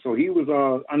Ethiopians. So he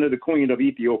was under the queen of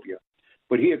Ethiopia.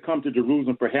 But he had come to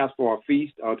Jerusalem perhaps for a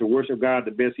feast to worship God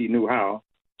the best he knew how.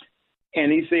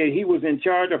 And he said he was in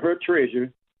charge of her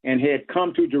treasure and had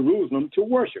come to Jerusalem to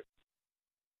worship.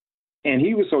 And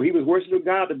he was worshiping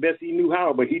God the best he knew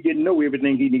how, but he didn't know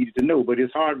everything he needed to know. But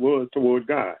his heart was toward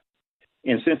God.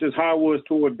 And since his heart was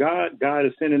toward God, God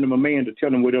is sending him a man to tell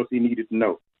him what else he needed to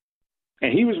know.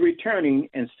 And he was returning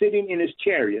and sitting in his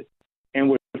chariot and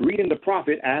was reading the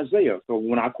prophet Isaiah. So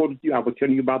when I quoted you, I was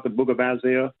telling you about the book of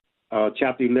Isaiah,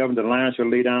 chapter 11, the lion shall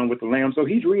lay down with the lamb. So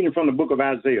he's reading from the book of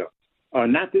Isaiah.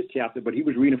 Not this chapter, but he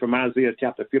was reading from Isaiah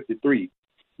chapter 53,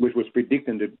 which was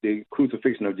predicting the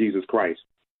crucifixion of Jesus Christ.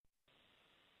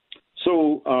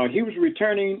 So he was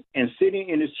returning and sitting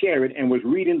in his chariot and was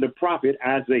reading the prophet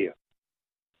Isaiah.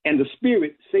 And the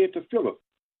Spirit said to Philip,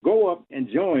 go up and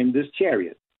join this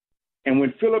chariot. And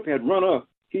when Philip had run up,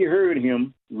 he heard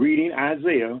him reading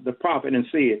Isaiah, the prophet, and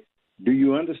said, do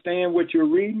you understand what you're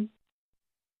reading?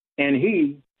 And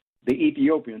he, the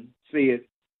Ethiopian, said,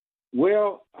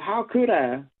 well, how could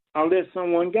I unless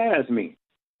someone guides me?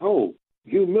 Oh,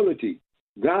 humility.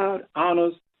 God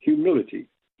honors humility.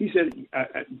 He said,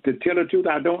 to tell the truth,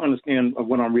 I don't understand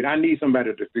what I'm reading. I need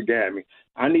somebody to guide me.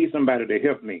 I need somebody to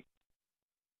help me.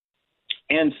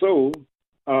 And so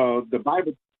the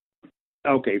Bible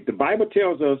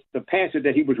tells us the passage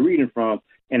that he was reading from,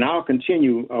 and I'll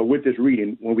continue with this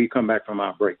reading when we come back from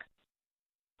our break.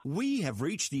 We have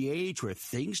reached the age where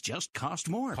things just cost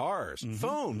more. Cars,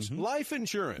 phones, life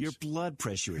insurance. Your blood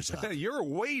pressure is up. Your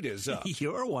weight is up.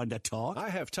 You're one to talk. I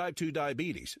have type 2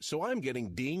 diabetes, so I'm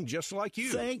getting dinged just like you.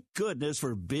 Thank goodness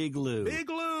for Big Lou. Big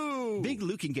Lou! Big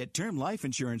Lou can get term life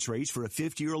insurance rates for a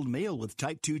 50-year-old male with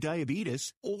type 2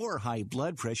 diabetes or high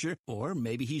blood pressure, or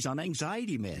maybe he's on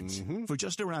anxiety meds, for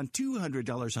just around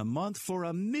 $200 a month for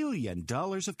 $1 million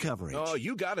of coverage. Oh,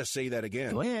 you got to say that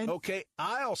again. Go ahead. Okay,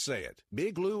 I'll say it.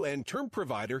 Big Lou and Term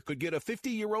Provider could get a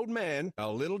 50-year-old man, a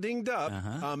little dinged up,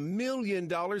 $1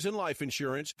 million in life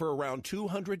insurance for around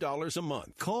 $200 a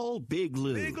month. Call Big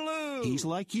Lou. Big Lou. He's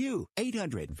like you.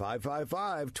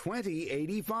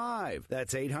 800-555-2085.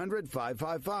 That's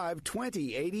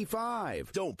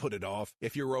 800-555-2085. Don't put it off.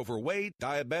 If you're overweight,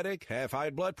 diabetic, have high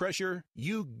blood pressure,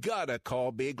 you gotta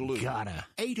call Big Lou. Gotta.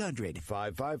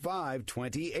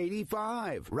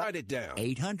 800-555-2085. Write it down.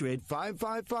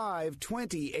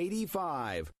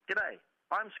 800-555-2085. G'day,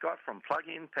 I'm Scott from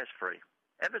Plug-In Pest Free.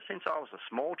 Ever since I was a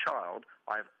small child,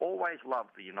 I've always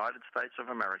loved the United States of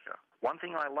America. One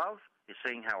thing I love is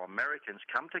seeing how Americans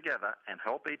come together and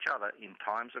help each other in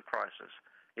times of crisis.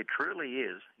 It truly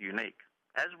is unique.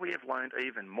 As we have learned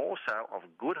even more so of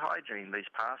good hygiene these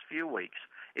past few weeks,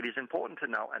 it is important to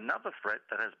know another threat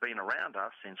that has been around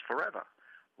us since forever: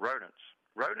 rodents.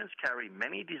 Rodents carry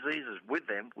many diseases with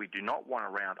them we do not want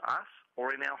around us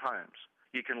or in our homes.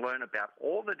 You can learn about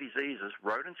all the diseases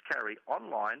rodents carry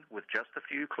online with just a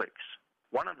few clicks.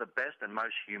 One of the best and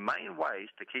most humane ways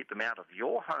to keep them out of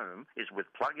your home is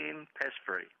with Plug-In Pest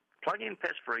Free. Plug-In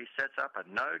Pest Free sets up a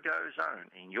no-go zone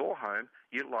in your home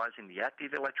utilizing the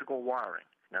active electrical wiring.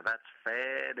 Now that's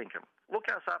fair dinkum.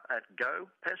 Look us up at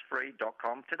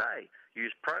gopestfree.com today.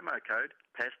 Use promo code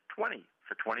PEST20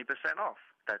 for 20% off.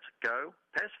 That's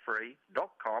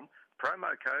gopestfree.com,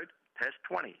 promo code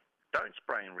PEST20. Don't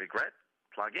spray and regret.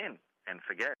 Plug in and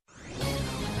forget.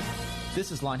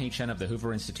 This is Lan He-Chen of the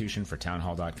Hoover Institution for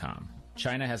Townhall.com.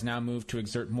 China has now moved to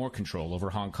exert more control over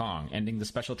Hong Kong, ending the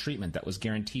special treatment that was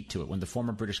guaranteed to it when the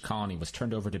former British colony was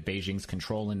turned over to Beijing's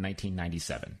control in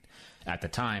 1997. At the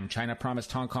time, China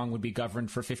promised Hong Kong would be governed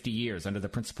for 50 years under the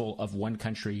principle of one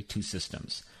country, two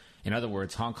systems. In other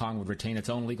words, Hong Kong would retain its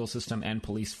own legal system and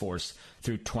police force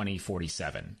through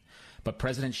 2047. But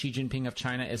President Xi Jinping of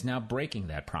China is now breaking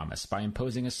that promise by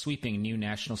imposing a sweeping new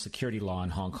national security law in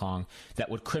Hong Kong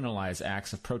that would criminalize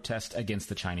acts of protest against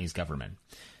the Chinese government.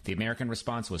 The American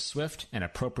response was swift and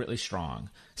appropriately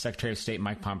strong. Secretary of State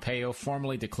Mike Pompeo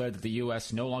formally declared that the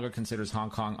U.S. no longer considers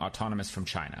Hong Kong autonomous from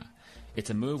China.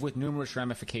 It's a move with numerous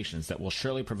ramifications that will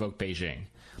surely provoke Beijing,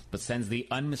 but sends the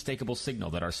unmistakable signal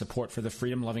that our support for the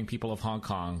freedom-loving people of Hong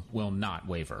Kong will not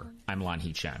waver. I'm Lan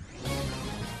He-Chen.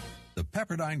 The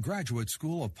Pepperdine Graduate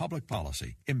School of Public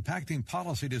Policy, impacting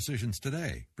policy decisions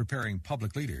today, preparing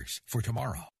public leaders for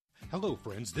tomorrow. Hello,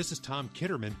 friends. This is Tom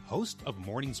Kitterman, host of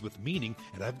Mornings with Meaning,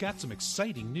 and I've got some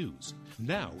exciting news.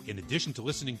 Now, in addition to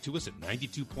listening to us at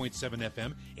 92.7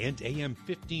 FM and AM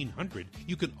 1500,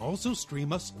 you can also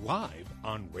stream us live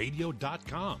on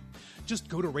radio.com. Just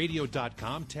go to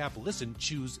radio.com, tap Listen,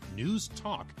 choose News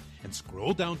Talk, and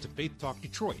scroll down to Faith Talk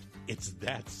Detroit. It's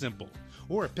that simple.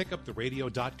 Or pick up the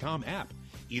radio.com app.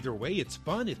 Either way, it's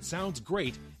fun, it sounds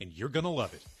great, and you're going to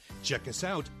love it. Check us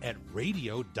out at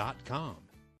radio.com.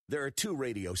 There are two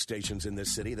radio stations in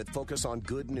this city that focus on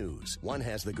good news. One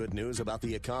has the good news about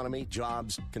the economy,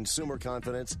 jobs, consumer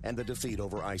confidence, and the defeat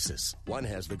over ISIS. One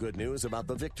has the good news about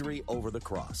the victory over the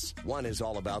cross. One is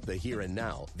all about the here and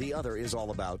now. The other is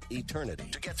all about eternity.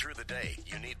 To get through the day,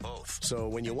 you need both. So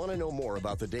when you want to know more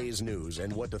about the day's news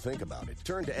and what to think about it,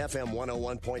 turn to FM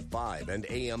 101.5 and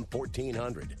AM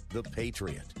 1400, The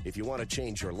Patriot. If you want to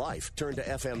change your life, turn to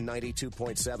FM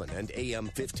 92.7 and AM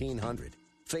 1500.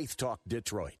 Faith Talk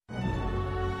Detroit.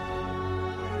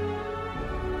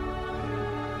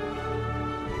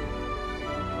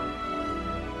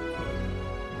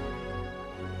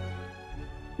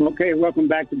 Okay, welcome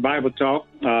back to Bible Talk.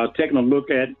 Taking a look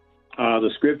at the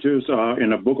scriptures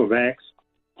in the book of Acts,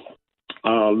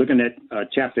 looking at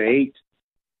chapter 8,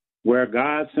 where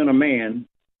God sent a man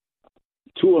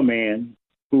to a man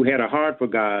who had a heart for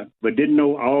God, but didn't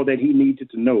know all that he needed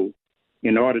to know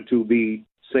in order to be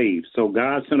saved. So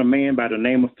God sent a man by the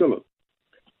name of Philip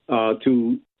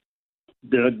to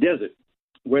the desert,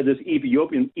 where this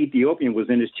Ethiopian was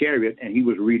in his chariot, and he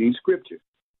was reading scripture.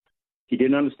 He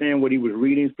didn't understand what he was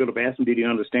reading. Philip asked him, did he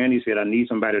understand? He said, I need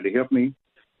somebody to help me.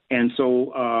 And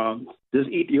so this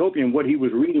Ethiopian, what he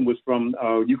was reading was from,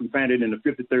 you can find it in the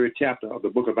 53rd chapter of the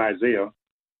book of Isaiah.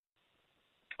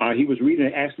 He was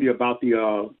reading actually about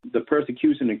the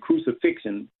persecution and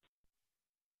crucifixion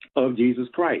of Jesus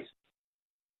Christ.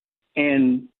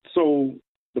 And so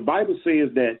the Bible says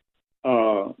that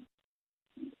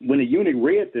when the eunuch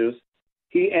read this,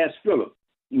 he asked Philip,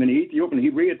 when the Ethiopian, he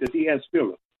read this, he asked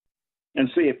Philip and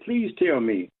said, please tell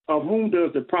me, of whom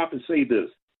does the prophet say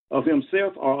this, of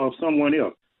himself or of someone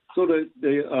else? So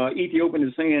the Ethiopian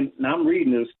is saying, now I'm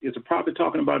reading this, is the prophet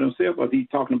talking about himself or is he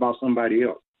talking about somebody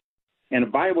else? And the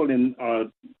Bible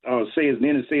says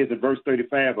in verse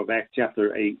 35 of Acts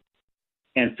chapter 8,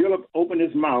 and Philip opened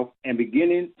his mouth, and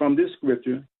beginning from this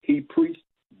scripture, he preached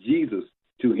Jesus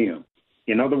to him.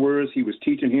 In other words, he was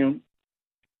teaching him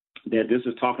that this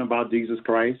is talking about Jesus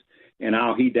Christ and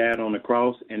how he died on the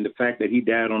cross. And the fact that he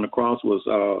died on the cross was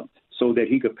so that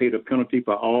he could pay the penalty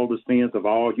for all the sins of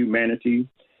all humanity.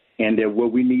 And that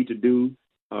what we need to do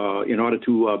in order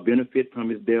to benefit from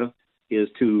his death is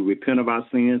to repent of our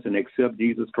sins and accept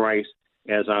Jesus Christ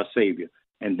as our Savior.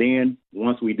 And then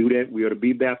once we do that, we are to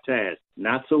be baptized,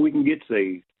 not so we can get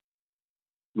saved.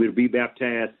 We're to be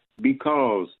baptized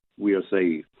because we are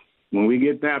saved. When we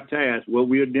get baptized, what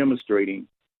we are demonstrating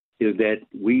is that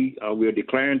we are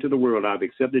declaring to the world, I've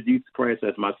accepted Jesus Christ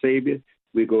as my Savior.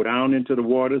 We go down into the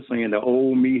water saying the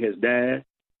old me has died.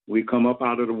 We come up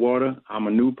out of the water. I'm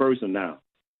a new person now.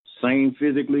 Same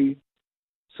physically,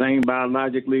 same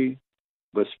biologically,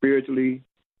 but spiritually,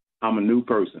 I'm a new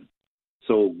person.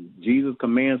 So Jesus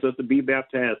commands us to be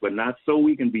baptized, but not so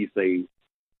we can be saved,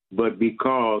 but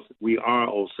because we are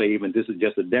all saved. And this is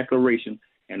just a declaration,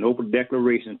 an open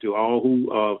declaration to all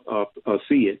who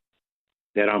see it,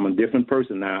 that I'm a different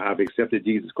person now. I've accepted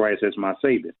Jesus Christ as my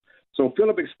Savior. So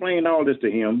Philip explained all this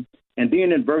to him. And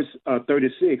then in verse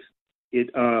 36, it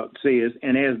says,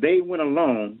 and as they went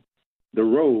along the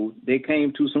road, they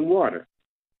came to some water.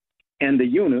 And the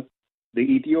eunuch, the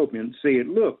Ethiopian, said,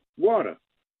 look, water.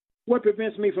 What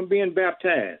prevents me from being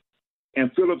baptized?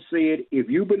 And Philip said, if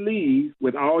you believe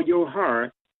with all your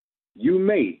heart, you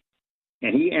may.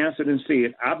 And he answered and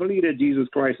said, I believe that Jesus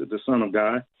Christ is the Son of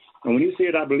God. And when he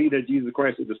said, I believe that Jesus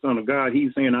Christ is the Son of God,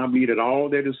 he's saying, I believe that all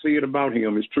that is said about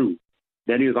him is true.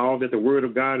 That is, all that the Word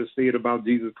of God has said about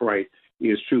Jesus Christ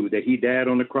is true. That he died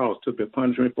on the cross, took the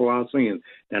punishment for our sins,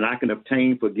 and I can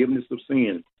obtain forgiveness of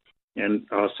sins and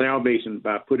salvation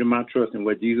by putting my trust in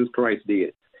what Jesus Christ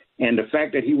did. And the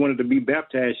fact that he wanted to be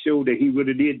baptized showed that he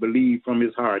really did believe from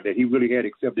his heart, that he really had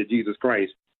accepted Jesus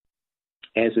Christ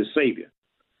as his Savior.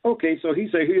 Okay, so he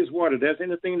said, here's water. That's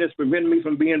anything that's preventing me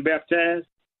from being baptized?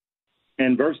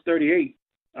 And verse 38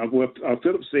 of what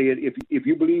Philip said, if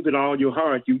you believe with all your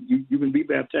heart, you can be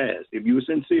baptized. If you are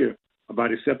sincere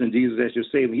about accepting Jesus as your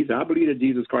Savior, he said, I believe that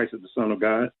Jesus Christ is the Son of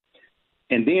God.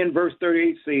 And then verse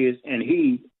 38 says, and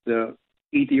he, the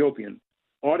Ethiopian,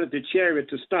 ordered the chariot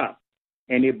to stop.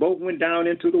 And they both went down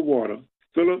into the water,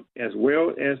 Philip as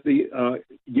well as the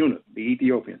eunuch, the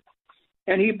Ethiopian.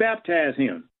 And he baptized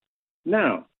him.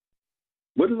 Now,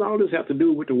 what does all this have to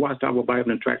do with the Watchtower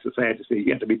Bible and Tract Society? Say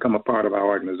you have to become a part of our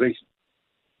organization.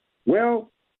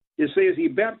 Well, it says he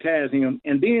baptized him.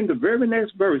 And then the very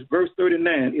next verse, verse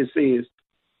 39, it says,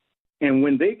 and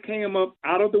when they came up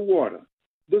out of the water,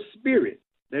 the Spirit,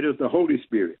 that is the Holy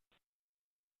Spirit,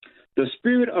 the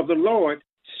Spirit of the Lord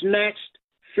snatched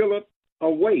Philip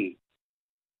away,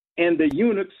 and the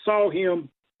eunuch saw him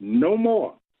no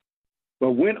more,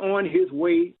 but went on his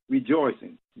way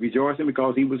rejoicing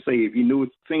because he was saved. He knew his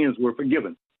sins were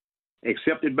forgiven,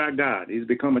 accepted by God. He's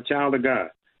become a child of God.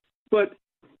 But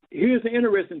here's the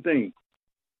interesting thing.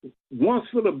 Once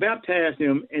Philip baptized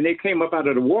him and they came up out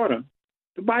of the water,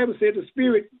 the Bible said the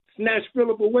Spirit snatched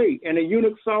Philip away, and the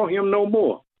eunuch saw him no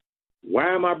more.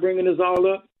 Why am I bringing this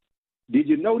all up? Did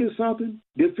you notice something?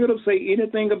 Did Philip say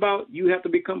anything about you have to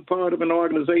become part of an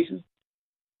organization?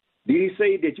 Did he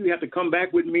say that you have to come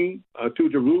back with me to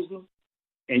Jerusalem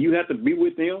and you have to be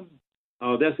with them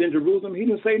that's in Jerusalem? He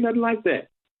didn't say nothing like that.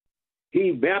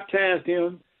 He baptized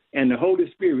him, and the Holy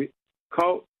Spirit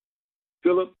caught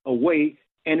Philip away,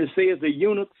 and it says the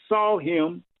eunuch saw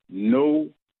him no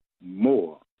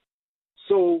more.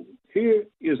 So here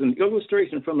is an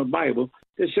illustration from the Bible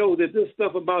that shows that this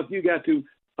stuff about you got to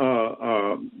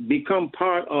become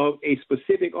part of a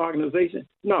specific organization.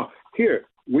 No, here,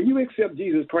 when you accept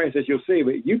Jesus Christ as your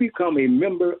Savior, you become a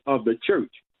member of the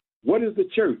church. What is the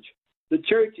church? The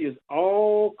church is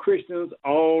all Christians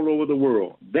all over the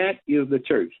world. That is the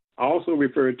church, also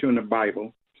referred to in the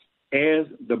Bible as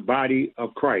the body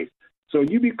of Christ. So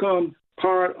you become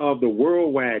part of the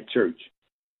worldwide church,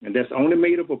 and that's only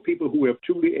made up of people who have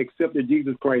truly accepted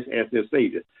Jesus Christ as their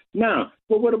Savior. Now,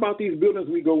 well, what about these buildings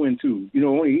we go into,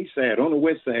 on the east side, on the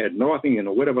west side, north end,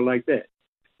 or whatever like that?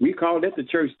 We call that the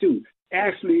church too.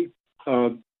 Actually,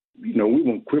 we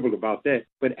won't quibble about that,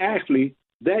 but actually,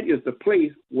 that is the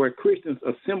place where Christians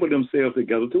assemble themselves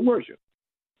together to worship.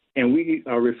 And we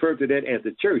refer to that as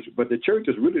the church, but the church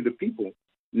is really the people,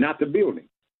 not the building.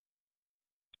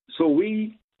 So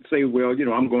we say, well,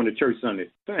 I'm going to church Sunday.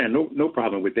 Fine, no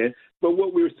problem with that. But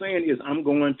what we're saying is I'm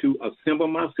going to assemble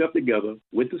myself together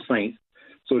with the saints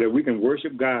so that we can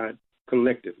worship God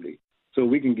collectively, so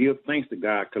we can give thanks to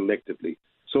God collectively,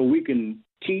 so we can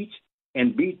teach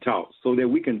and be taught, so that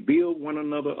we can build one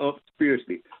another up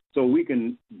spiritually, so we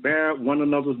can bear one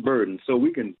another's burdens, so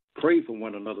we can pray for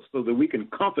one another, so that we can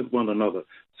comfort one another,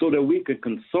 so that we can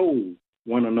console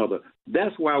one another.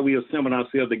 That's why we assemble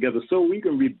ourselves together, so we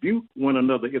can rebuke one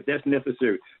another if that's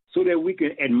necessary, so that we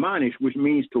can admonish, which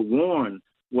means to warn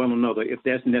one another if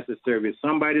that's necessary. If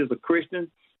somebody is a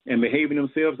Christian and behaving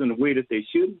themselves in a way that they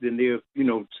shouldn't, then they're,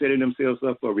 setting themselves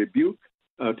up for rebuke,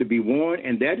 to be warned,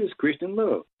 and that is Christian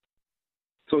love.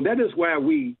 So that is why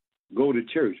we go to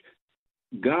church.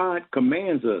 God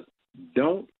commands us,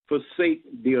 don't forsake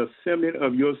the assembling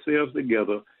of yourselves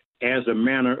together as a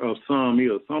manner of some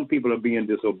is. Some people are being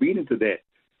disobedient to that.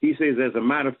 He says, as a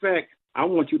matter of fact, I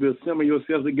want you to assemble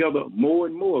yourselves together more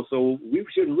and more. So we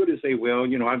shouldn't really say, well,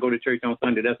 I go to church on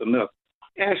Sunday, that's enough.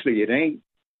 Actually, it ain't.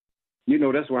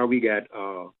 That's why we got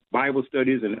Bible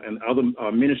studies and other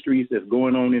ministries that's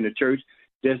going on in the church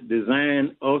that's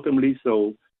designed ultimately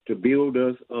so to build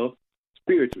us up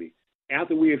spiritually.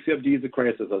 After we accept Jesus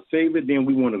Christ as our Savior, then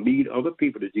we want to lead other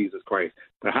people to Jesus Christ.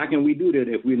 But how can we do that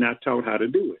if we're not taught how to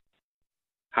do it?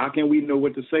 How can we know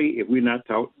what to say if we're not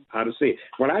taught how to say it?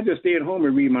 Well, I just stay at home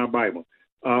and read my Bible.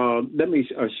 Let me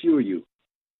assure you,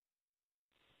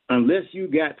 unless you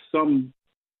got some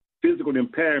physical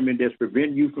impairment that's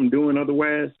preventing you from doing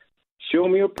otherwise, show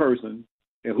me a person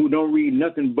who don't read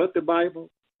nothing but the Bible,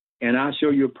 and I'll show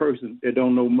you a person that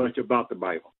don't know much about the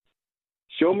Bible.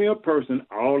 Show me a person,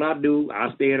 all I do,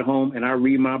 I stay at home and I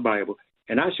read my Bible,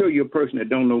 and I show you a person that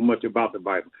don't know much about the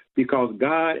Bible, because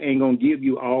God ain't going to give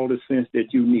you all the sense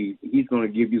that you need. He's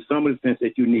going to give you some of the sense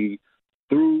that you need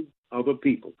through other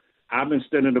people. I've been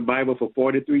studying the Bible for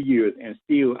 43 years, and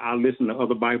still I listen to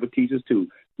other Bible teachers too,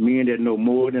 men that know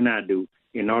more than I do,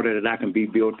 in order that I can be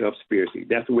built up spiritually.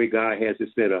 That's the way God has it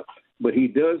set up. But he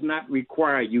does not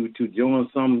require you to join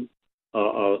some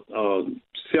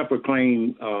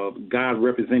self-proclaimed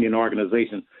God-representing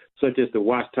organization, such as the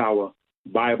Watchtower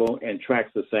Bible and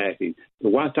Tract Society. The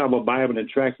Watchtower Bible and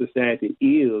Tract Society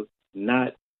is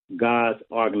not God's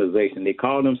organization. They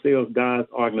call themselves God's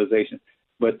organization,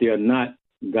 but they're not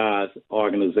God's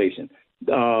organization.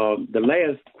 The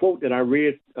last quote that I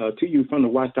read to you from the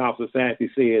Watchtower Society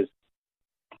says,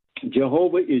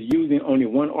 Jehovah is using only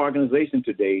one organization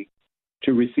today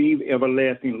to receive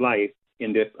everlasting life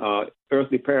in this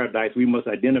earthly paradise. We must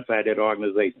identify that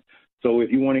organization. So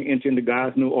if you want to enter into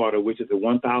God's new order, which is the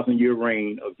 1,000-year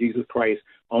reign of Jesus Christ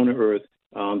on the earth,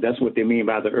 that's what they mean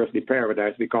by the earthly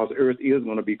paradise, because the earth is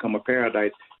going to become a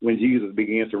paradise when Jesus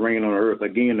begins to reign on earth.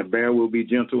 Again, the bear will be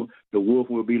gentle, the wolf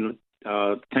will be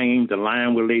tamed, the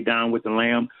lion will lay down with the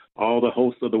lamb, all the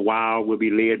hosts of the wild will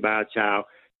be led by a child,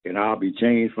 and I'll be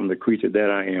changed from the creature that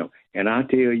I am. And I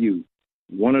tell you,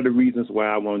 one of the reasons why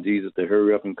I want Jesus to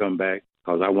hurry up and come back,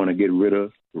 because I want to get rid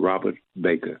of Robert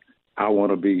Baker. I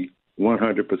want to be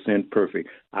 100% perfect.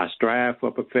 I strive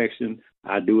for perfection.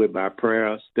 I do it by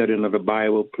prayer, studying of the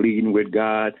Bible, pleading with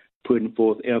God, putting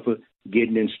forth effort,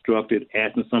 getting instructed,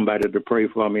 asking somebody to pray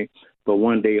for me. But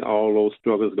one day all those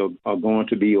struggles are going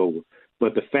to be over.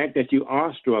 But the fact that you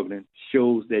are struggling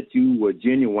shows that you were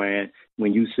genuine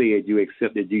when you said you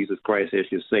accepted Jesus Christ as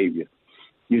your Savior.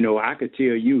 I could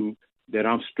tell you that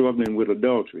I'm struggling with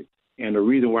adultery. And the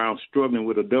reason why I'm struggling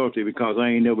with adultery is because I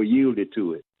ain't never yielded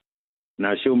to it.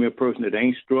 Now, show me a person that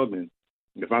ain't struggling.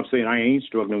 If I'm saying I ain't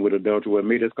struggling with adultery, well,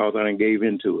 maybe that's because I done gave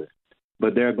into it.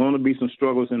 But there are going to be some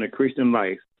struggles in the Christian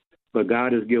life, but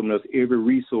God has given us every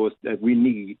resource that we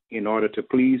need in order to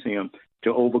please him,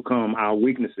 to overcome our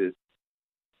weaknesses.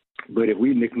 But if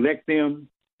we neglect them,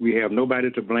 we have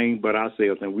nobody to blame but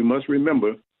ourselves. And we must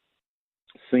remember,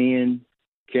 sin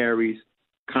carries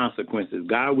consequences.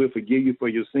 God will forgive you for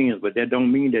your sins, but that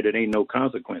don't mean that it ain't no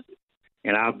consequences.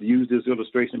 And I've used this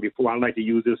illustration before. I like to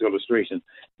use this illustration.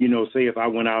 Say if I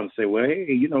went out and say, well,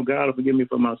 hey, God will forgive me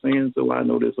for my sins, so I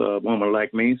know this woman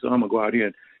like me, so I'm going to go out here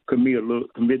and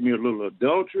commit me a little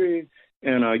adultery.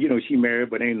 And, she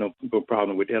married, but ain't no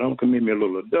problem with that. I'm going to commit me a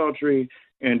little adultery.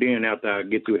 And then after I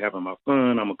get through having my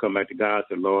fun, I'm going to come back to God and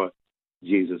say, Lord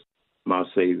Jesus, my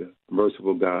Savior,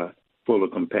 merciful God, full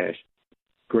of compassion,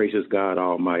 gracious God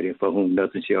Almighty, for whom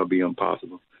nothing shall be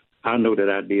impossible. I know that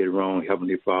I did wrong,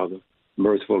 Heavenly Father,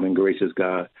 merciful and gracious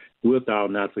God. Wilt thou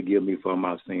not forgive me for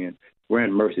my sin?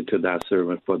 Grant mercy to thy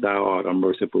servant, for thou art a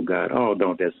merciful God. Oh,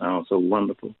 don't that sound so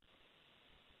wonderful?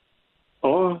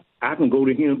 Or I can go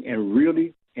to him and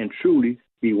really and truly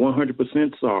be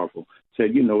 100% sorrowful. Say,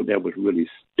 that was really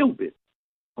stupid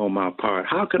on my part.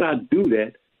 How could I do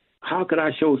that? How could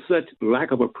I show such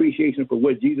lack of appreciation for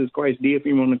what Jesus Christ did for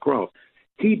me on the cross?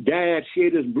 He died,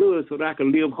 shed his blood so that I could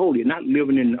live holy, not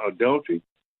living in adultery.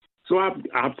 So I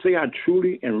say I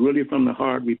truly and really from the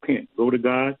heart repent. Go to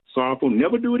God, sorrowful,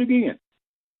 never do it again.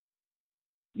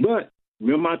 But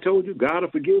remember I told you, God will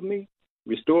forgive me,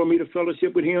 restore me to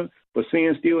fellowship with him, but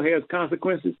sin still has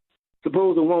consequences.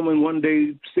 Suppose a woman one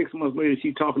day, 6 months later,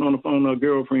 she's talking on the phone to her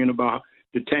girlfriend about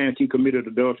the time she committed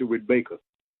adultery with Baker.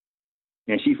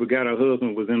 And she forgot her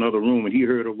husband was in the other room and he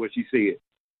heard her what she said.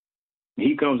 And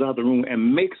he comes out the room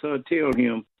and makes her tell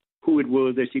him who it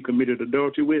was that she committed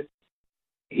adultery with.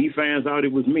 He finds out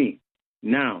it was me.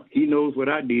 Now, he knows what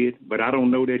I did, but I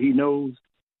don't know that he knows.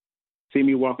 See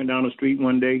me walking down the street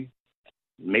one day,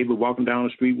 maybe walking down the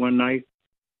street one night.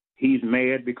 He's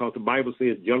mad because the Bible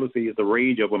says jealousy is the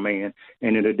rage of a man,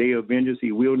 and in the day of vengeance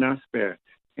he will not spare.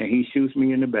 And he shoots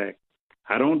me in the back.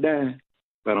 I don't die,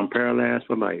 but I'm paralyzed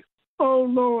for life. Oh,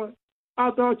 Lord,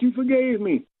 I thought you forgave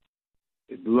me.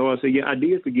 The Lord said, yeah, I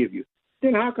did forgive you.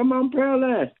 Then how come I'm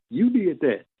paralyzed? You did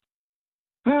that.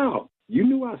 How? You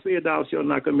knew I said thou shalt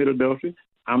not commit adultery.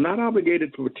 I'm not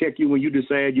obligated to protect you when you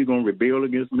decide you're going to rebel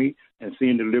against me and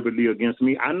sin deliberately against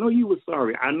me. I know you were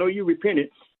sorry. I know you repented,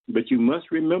 but you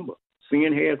must remember,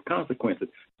 sin has consequences.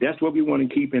 That's what we want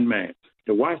to keep in mind.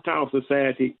 The Watchtower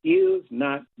Society is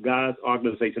not God's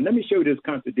organization. Let me show you this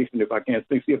contradiction if I can.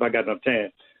 See if I got enough time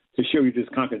to show you this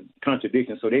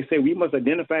contradiction. So they say we must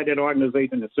identify that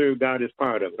organization and serve God as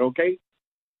part of it, okay?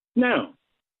 Now,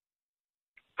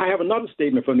 I have another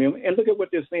statement from them, and look at what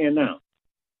they're saying now.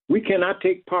 We cannot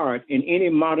take part in any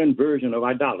modern version of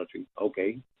idolatry,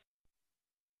 okay?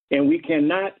 And we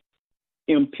cannot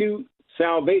impute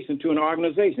salvation to an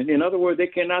organization. In other words,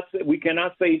 we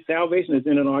cannot say salvation is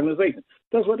in an organization.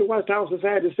 That's what the Watchtower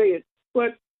Society said.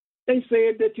 But they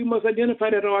said that you must identify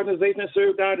that organization and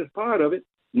serve God as part of it.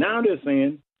 Now they're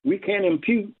saying we can't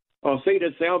impute or say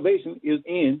that salvation is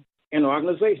in an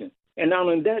organization. And not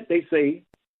only that, they say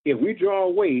if we draw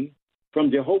away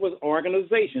from Jehovah's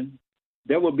organization,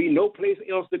 there will be no place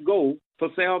else to go for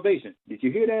salvation. Did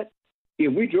you hear that?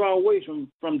 If we draw away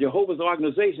from Jehovah's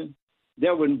organization,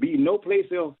 there would be no place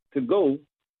else to go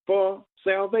for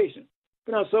salvation.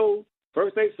 Now, so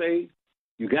first they say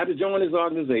you got to join this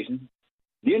organization.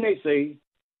 Then they say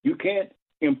you can't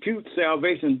impute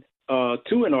salvation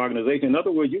to an organization. In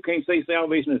other words, you can't say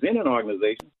salvation is in an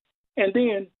organization. And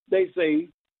then they say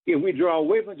if we draw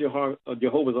away from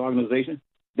Jehovah's organization,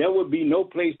 there would be no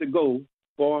place to go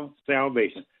for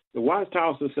salvation. The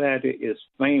Watchtower Society is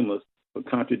famous for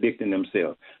contradicting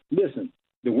themselves. Listen,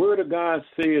 the Word of God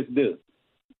says this,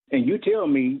 and you tell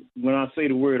me when I say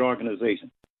the word organization.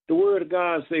 The Word of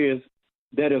God says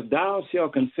that if thou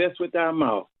shalt confess with thy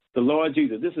mouth the Lord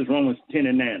Jesus, this is Romans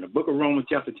 10:9, the book of Romans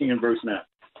chapter 10, verse 9,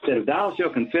 that if thou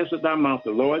shalt confess with thy mouth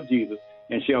the Lord Jesus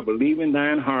and shalt believe in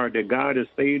thine heart that God has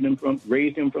raised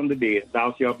him from the dead,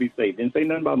 thou shalt be saved. Didn't say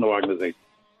nothing about no organization.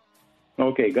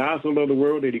 Okay, God so loved the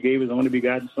world that he gave his only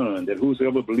begotten Son, that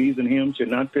whosoever believes in him should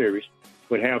not perish,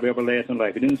 but have everlasting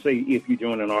life. It didn't say if you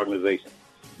join an organization.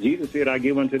 Jesus said, I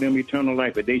give unto them eternal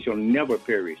life, but they shall never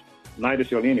perish, neither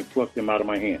shall any pluck them out of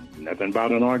my hand. Nothing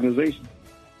about an organization.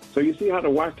 So you see how the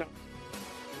Watchtower...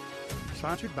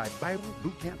 Sponsored by Bible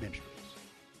Boot Camp Ministries.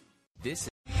 This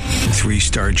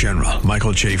 3-star General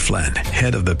Michael J. Flynn,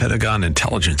 head of the Pentagon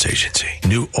Intelligence Agency,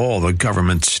 knew all the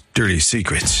government's dirty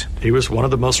secrets. He was one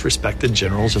of the most respected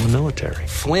generals in the military.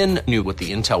 Flynn knew what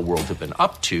the intel world had been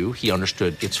up to. He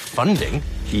understood its funding.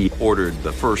 He ordered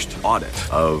the first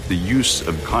audit of the use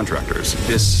of contractors.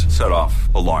 This set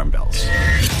off alarm bells.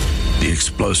 The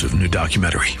explosive new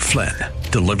documentary, Flynn,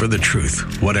 Deliver the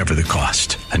Truth, Whatever the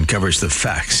Cost, uncovers the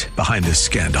facts behind this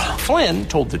scandal. Flynn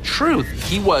told the truth.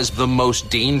 He was the most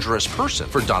dangerous person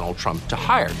for Donald Trump to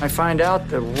hire. I find out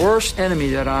the worst enemy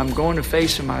that I'm going to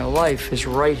face in my life is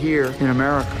right here in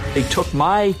America. They took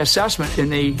my assessment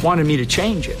and they wanted me to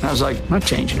change it. And I was like, I'm not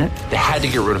changing it. They had to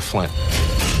get rid of Flynn.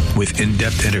 With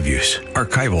in-depth interviews,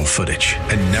 archival footage,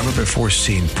 and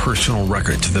never-before-seen personal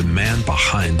records of the man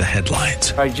behind the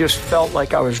headlines. I just felt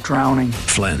like I was drowning.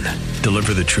 Flynn,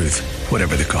 Deliver the Truth,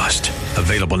 Whatever the Cost.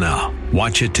 Available now.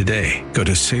 Watch it today. Go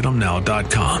to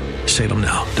salemnow.com.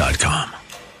 salemnow.com.